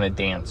going to own a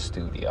dance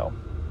studio.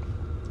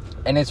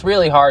 And it's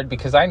really hard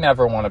because I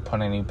never want to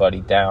put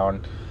anybody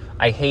down.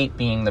 I hate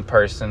being the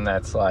person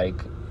that's like,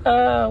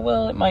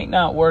 well, it might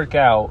not work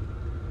out.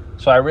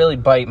 So I really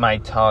bite my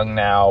tongue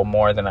now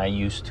more than I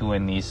used to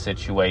in these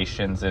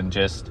situations, and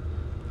just,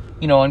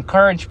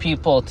 encourage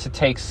people to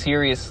take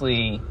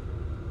seriously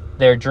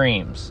their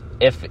dreams.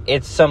 If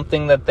it's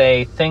something that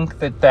they think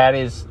that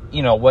is,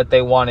 what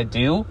they want to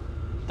do,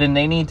 then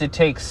they need to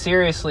take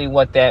seriously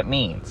what that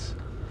means.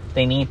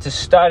 They need to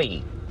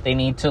study. They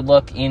need to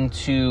look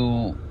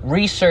into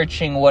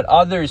researching what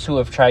others who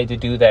have tried to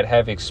do that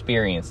have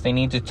experienced. They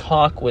need to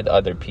talk with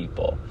other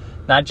people,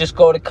 not just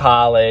go to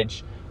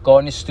college, go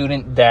into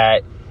student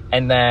debt,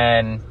 and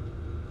then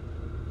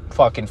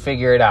fucking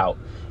figure it out.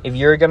 If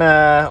you're going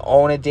to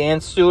own a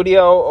dance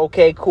studio,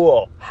 okay,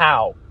 cool.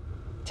 How?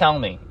 Tell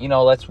me.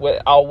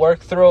 I'll work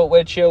through it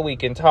with you. We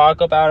can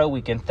talk about it.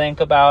 We can think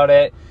about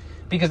it.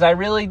 Because I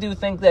really do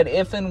think that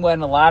if and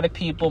when a lot of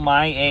people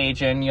my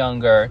age and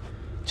younger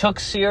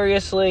took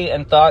seriously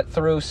and thought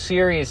through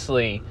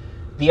seriously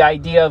the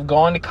idea of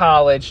going to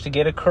college to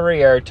get a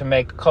career, to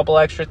make a couple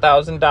extra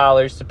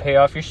 $1,000 to pay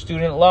off your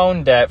student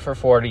loan debt for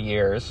 40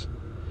 years,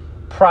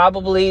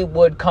 probably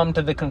would come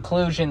to the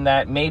conclusion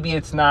that maybe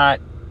it's not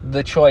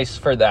the choice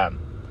for them.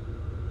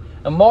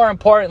 And more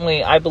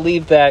importantly, I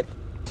believe that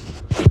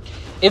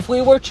if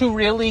we were to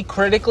really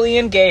critically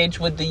engage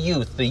with the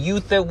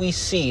youth that we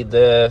see,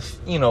 the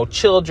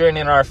children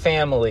in our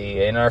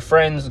family, in our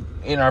friends,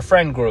 in our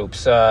friend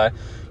groups,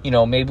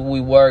 maybe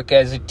we work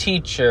as a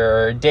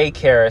teacher or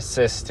daycare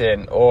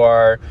assistant,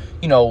 or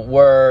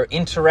we're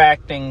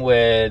interacting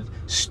with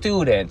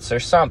students or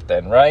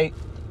something, right?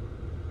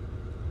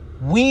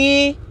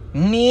 We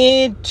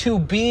need to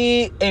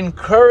be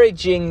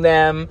encouraging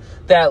them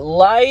that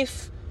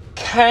life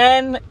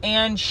can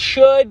and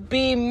should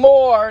be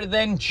more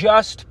than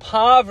just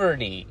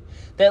poverty.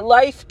 That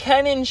life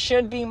can and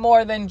should be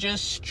more than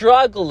just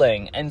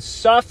struggling and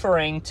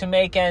suffering to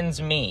make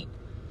ends meet.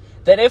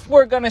 That if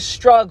we're going to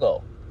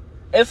struggle,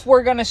 if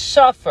we're going to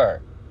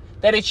suffer,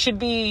 that it should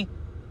be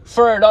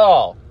for it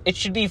all. It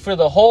should be for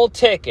the whole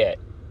ticket.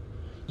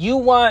 You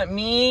want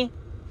me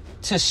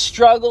to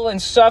struggle and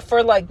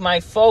suffer like my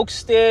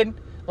folks did,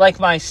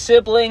 like my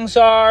siblings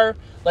are,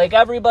 like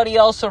everybody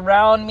else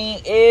around me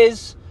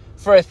is,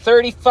 for a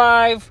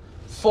 $35,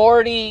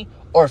 $40,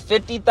 or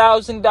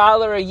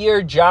 $50,000 a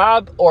year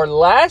job or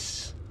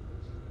less?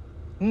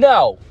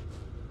 No,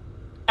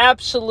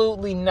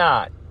 absolutely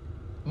not.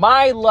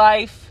 My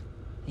life,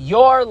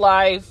 your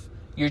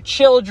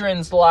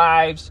children's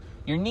lives,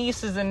 your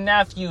nieces and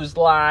nephews'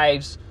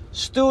 lives,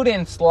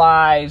 students'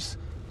 lives,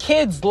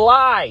 kids'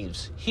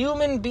 lives,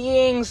 human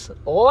beings'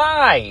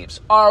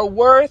 lives are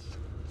worth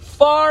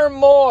far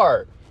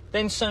more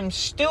than some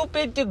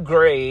stupid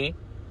degree,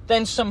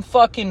 than some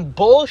fucking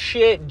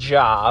bullshit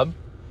job,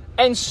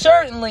 and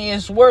certainly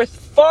is worth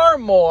far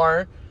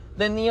more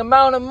than the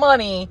amount of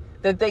money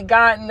that they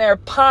got in their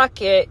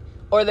pocket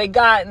or they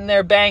got in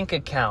their bank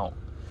account.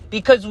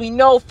 Because we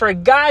know for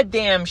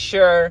goddamn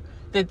sure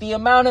that the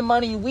amount of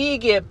money we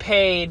get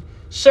paid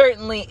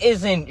certainly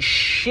isn't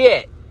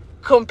shit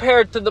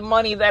compared to the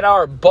money that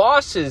our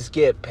bosses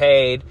get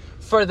paid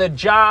for the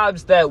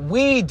jobs that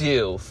we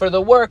do, for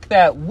the work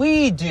that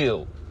we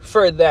do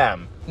for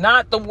them.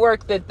 Not the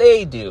work that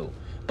they do,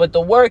 but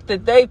the work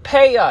that they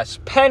pay us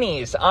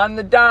pennies on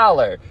the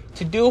dollar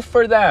to do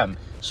for them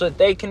so that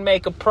they can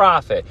make a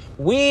profit.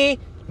 We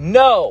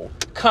know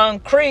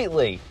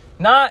concretely,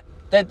 not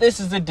that this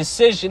is a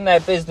decision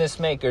that business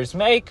makers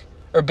make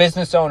or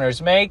business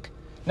owners make,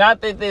 not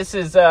that this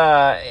is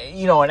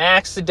an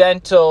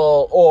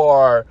accidental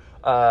or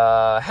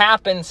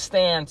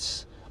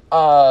happenstance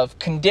of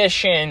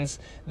conditions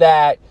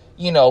that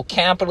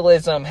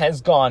capitalism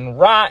has gone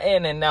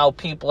rotten and now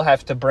people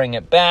have to bring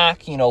it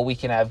back. We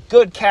can have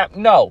good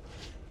No.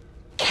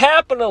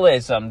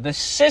 Capitalism, the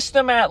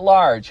system at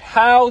large,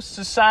 how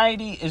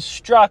society is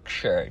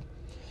structured,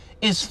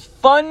 is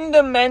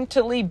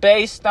fundamentally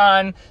based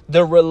on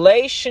the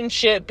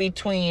relationship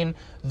between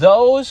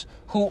those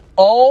who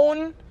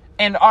own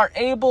and are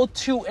able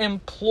to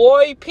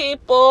employ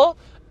people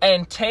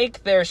and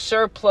take their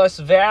surplus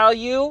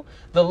value,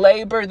 the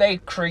labor they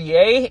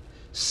create,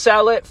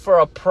 sell it for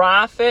a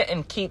profit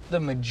and keep the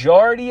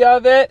majority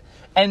of it,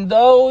 and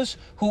those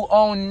who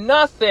own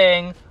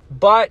nothing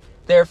but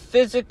their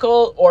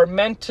physical or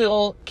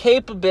mental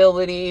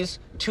capabilities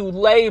to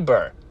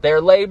labor,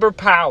 their labor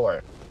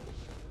power.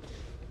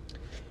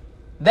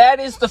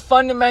 That is the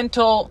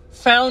fundamental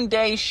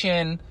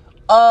foundation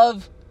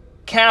of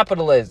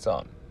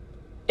capitalism.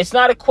 It's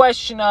not a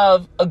question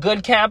of a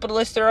good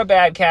capitalist or a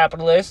bad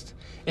capitalist.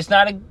 It's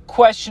not a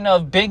question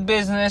of big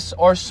business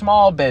or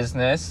small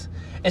business.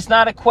 It's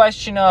not a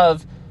question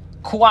of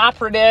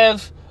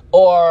cooperative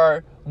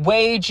or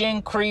wage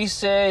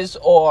increases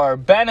or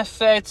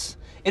benefits.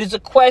 It is a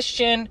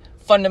question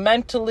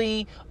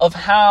fundamentally of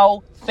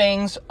how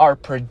things are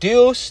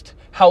produced,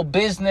 how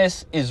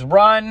business is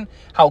run,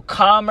 how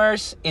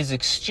commerce is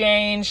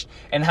exchanged,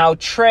 and how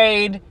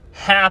trade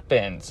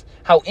happens,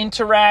 how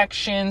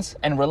interactions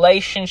and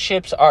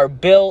relationships are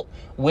built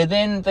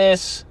within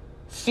this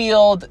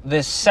field,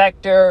 this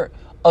sector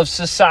of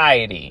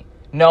society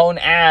known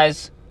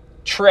as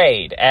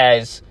trade,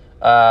 as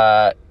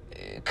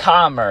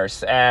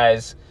commerce,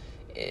 as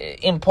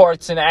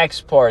imports and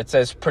exports,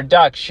 as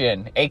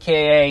production,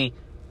 aka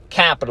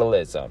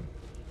capitalism.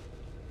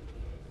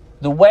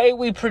 The way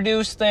we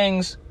produce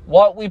things,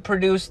 what we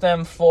produce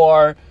them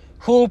for,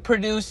 who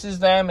produces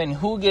them and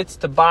who gets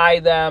to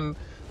buy them,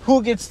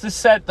 who gets to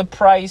set the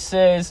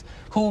prices,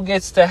 who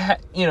gets to,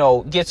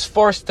 gets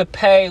forced to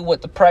pay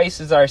what the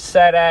prices are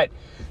set at.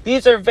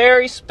 These are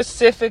very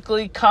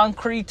specifically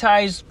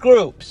concretized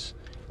groups.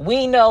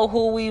 We know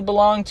who we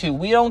belong to.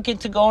 We don't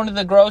get to go into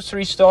the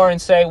grocery store and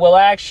say, well,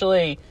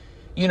 actually,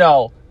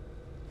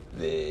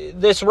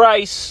 this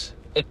rice,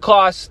 it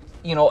costs,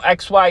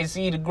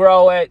 XYZ to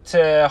grow it,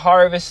 to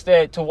harvest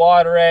it, to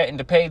water it, and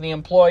to pay the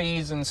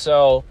employees, and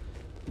so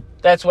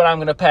that's what I'm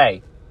going to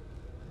pay.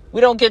 We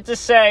don't get to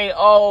say,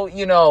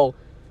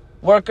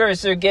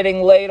 workers are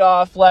getting laid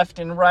off left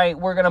and right.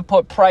 We're going to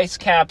put price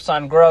caps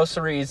on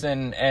groceries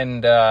and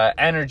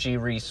energy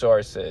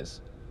resources.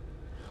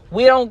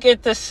 We don't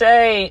get to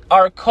say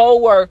our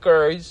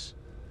coworkers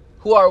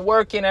who are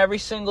working every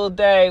single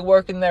day,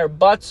 working their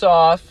butts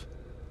off,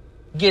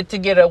 get to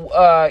get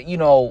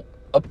a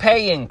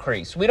pay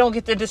increase. We don't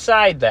get to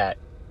decide that.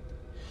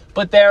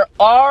 But there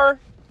are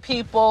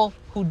people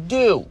who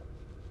do.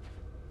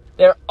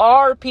 There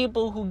are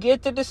people who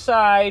get to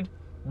decide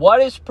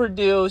what is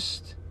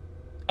produced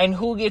and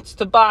who gets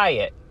to buy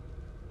it.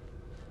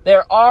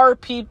 There are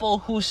people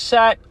who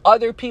set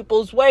other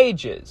people's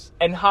wages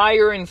and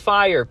hire and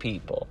fire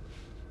people.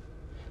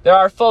 There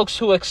are folks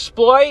who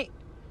exploit,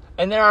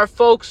 and there are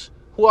folks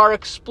who are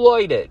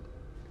exploited.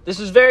 This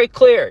is very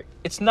clear.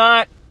 It's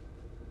not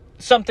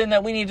something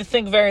that we need to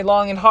think very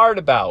long and hard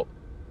about.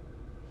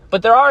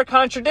 But there are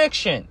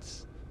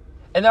contradictions,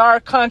 and there are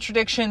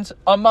contradictions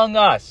among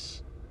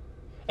us.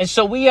 And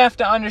so we have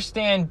to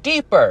understand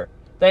deeper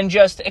than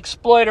just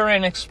exploiter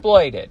and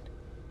exploited.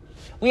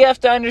 We have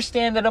to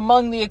understand that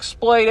among the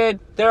exploited,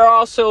 there are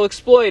also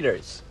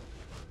exploiters.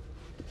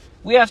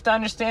 We have to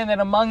understand that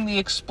among the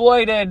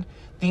exploited,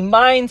 the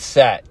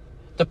mindset,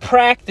 the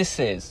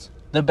practices,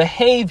 the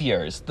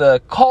behaviors,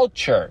 the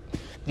culture,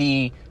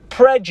 the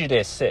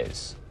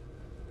prejudices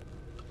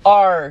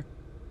are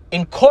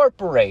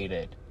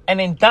incorporated and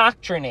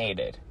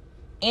indoctrinated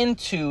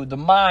into the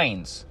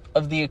minds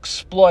of the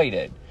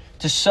exploited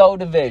to sow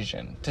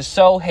division, to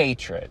sow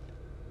hatred,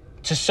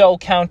 to sow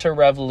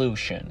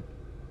counter-revolution,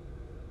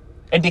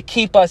 and to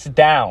keep us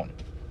down.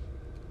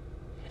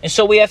 And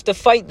so we have to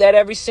fight that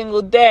every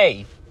single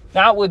day,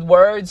 not with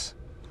words,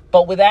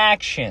 but with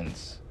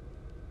actions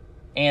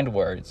and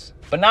words,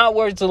 but not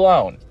words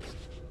alone.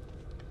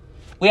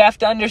 We have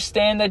to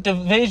understand that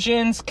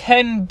divisions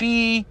can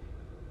be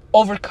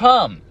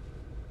overcome.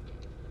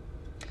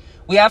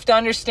 We have to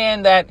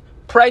understand that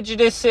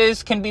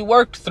prejudices can be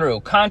worked through,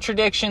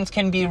 contradictions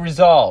can be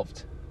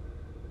resolved.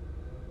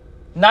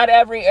 Not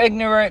every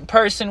ignorant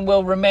person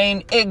will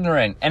remain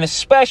ignorant, and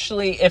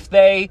especially if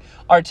they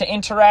are to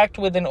interact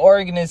with an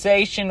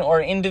organization or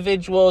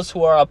individuals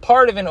who are a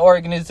part of an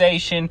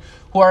organization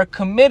who are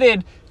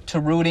committed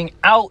to rooting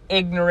out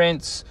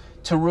ignorance,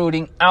 to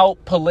rooting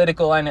out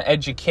political and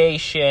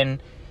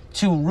education,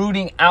 to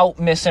rooting out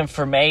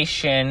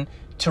misinformation,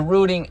 to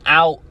rooting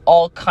out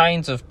all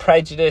kinds of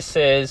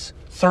prejudices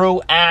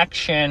through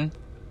action.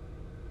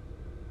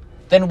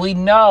 Then we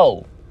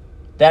know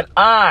that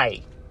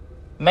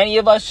many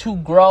of us who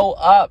grow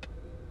up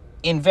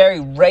in very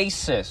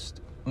racist,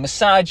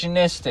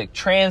 misogynistic,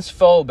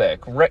 transphobic,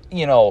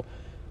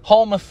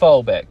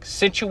 homophobic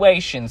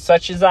situations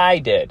such as I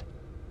did,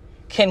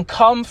 can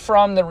come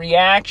from the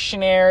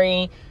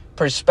reactionary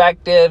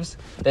perspectives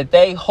that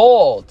they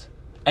hold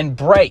and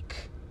break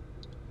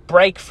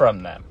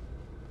from them.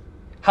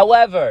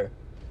 However,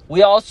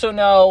 we also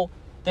know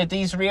that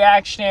these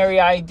reactionary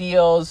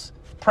ideals,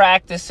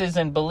 practices,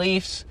 and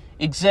beliefs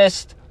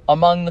exist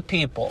among the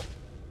people.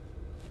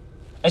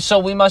 And so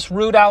we must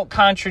root out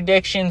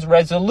contradictions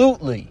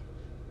resolutely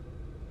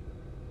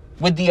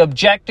with the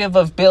objective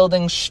of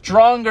building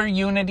stronger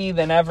unity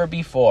than ever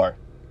before.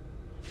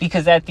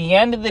 Because at the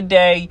end of the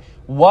day,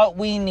 what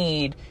we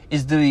need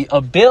is the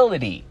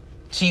ability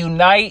to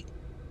unite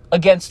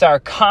against our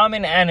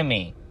common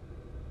enemy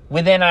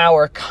within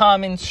our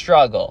common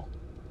struggle.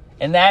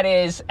 And that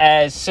is,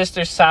 as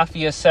Sister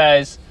Safiya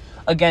says,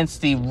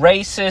 against the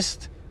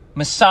racist,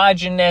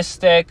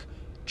 misogynistic,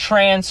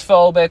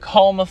 transphobic,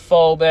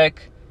 homophobic,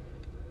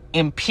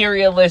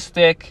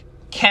 imperialistic,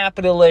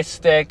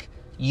 capitalistic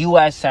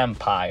U.S.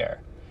 empire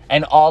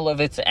and all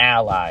of its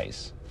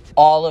allies,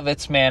 all of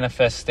its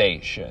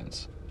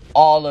manifestations,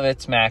 all of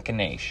its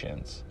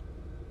machinations.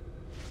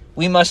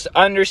 We must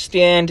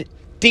understand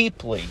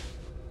deeply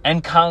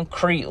and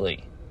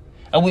concretely,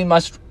 and we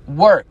must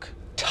work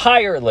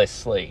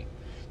tirelessly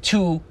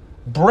to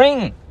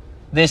bring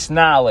this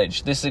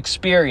knowledge, this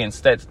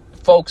experience that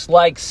folks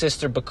like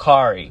Sister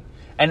Bukhari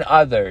and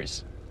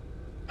others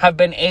have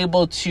been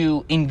able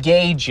to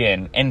engage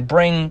in and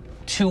bring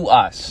to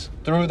us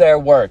through their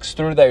works,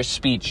 through their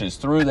speeches,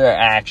 through their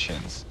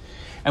actions.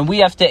 And we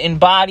have to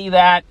embody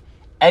that,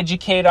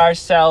 educate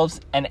ourselves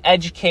and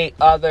educate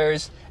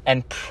others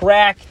and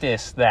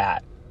practice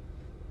that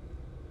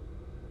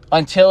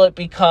until it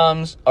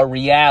becomes a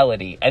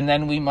reality. And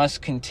then we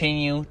must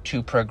continue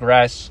to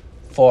progress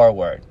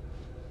forward.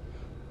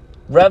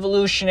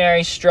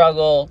 Revolutionary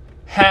struggle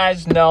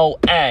has no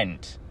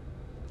end.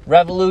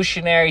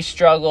 Revolutionary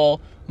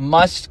struggle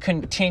must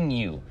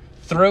continue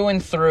through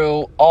and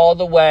through, all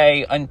the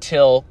way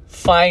until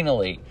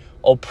finally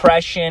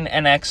oppression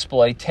and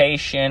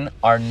exploitation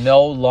are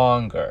no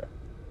longer.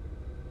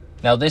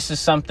 Now, this is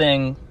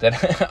something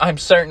that I'm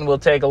certain will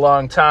take a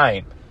long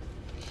time,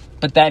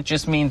 but that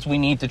just means we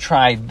need to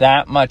try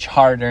that much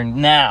harder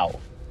now,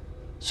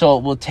 so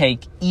it will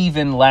take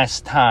even less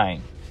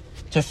time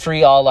to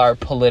free all our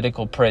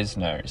political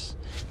prisoners,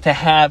 to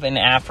have an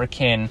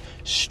African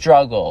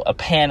struggle, a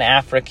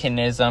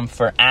Pan-Africanism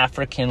for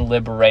African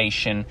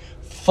liberation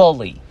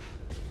fully,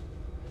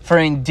 for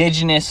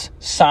indigenous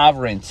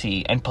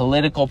sovereignty and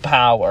political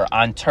power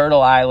on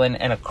Turtle Island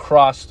and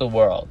across the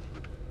world,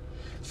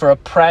 for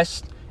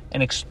oppressed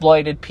and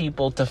exploited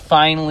people to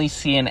finally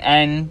see an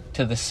end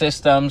to the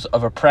systems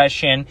of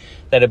oppression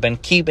that have been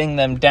keeping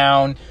them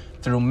down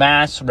through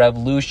mass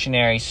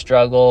revolutionary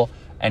struggle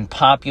and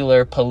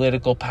popular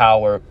political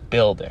power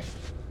building.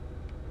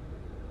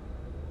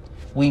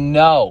 We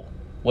know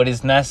what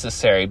is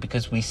necessary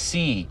because we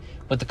see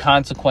what the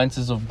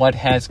consequences of what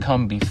has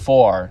come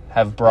before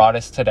have brought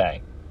us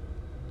today.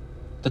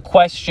 The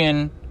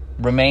question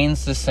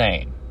remains the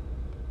same.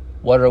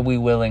 What are we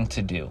willing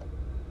to do?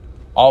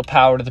 All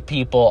power to the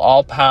people,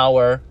 all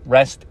power,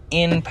 rest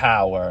in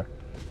power.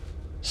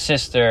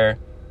 Sister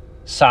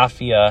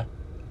Safiya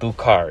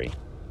Bukhari.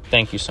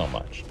 Thank you so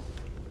much.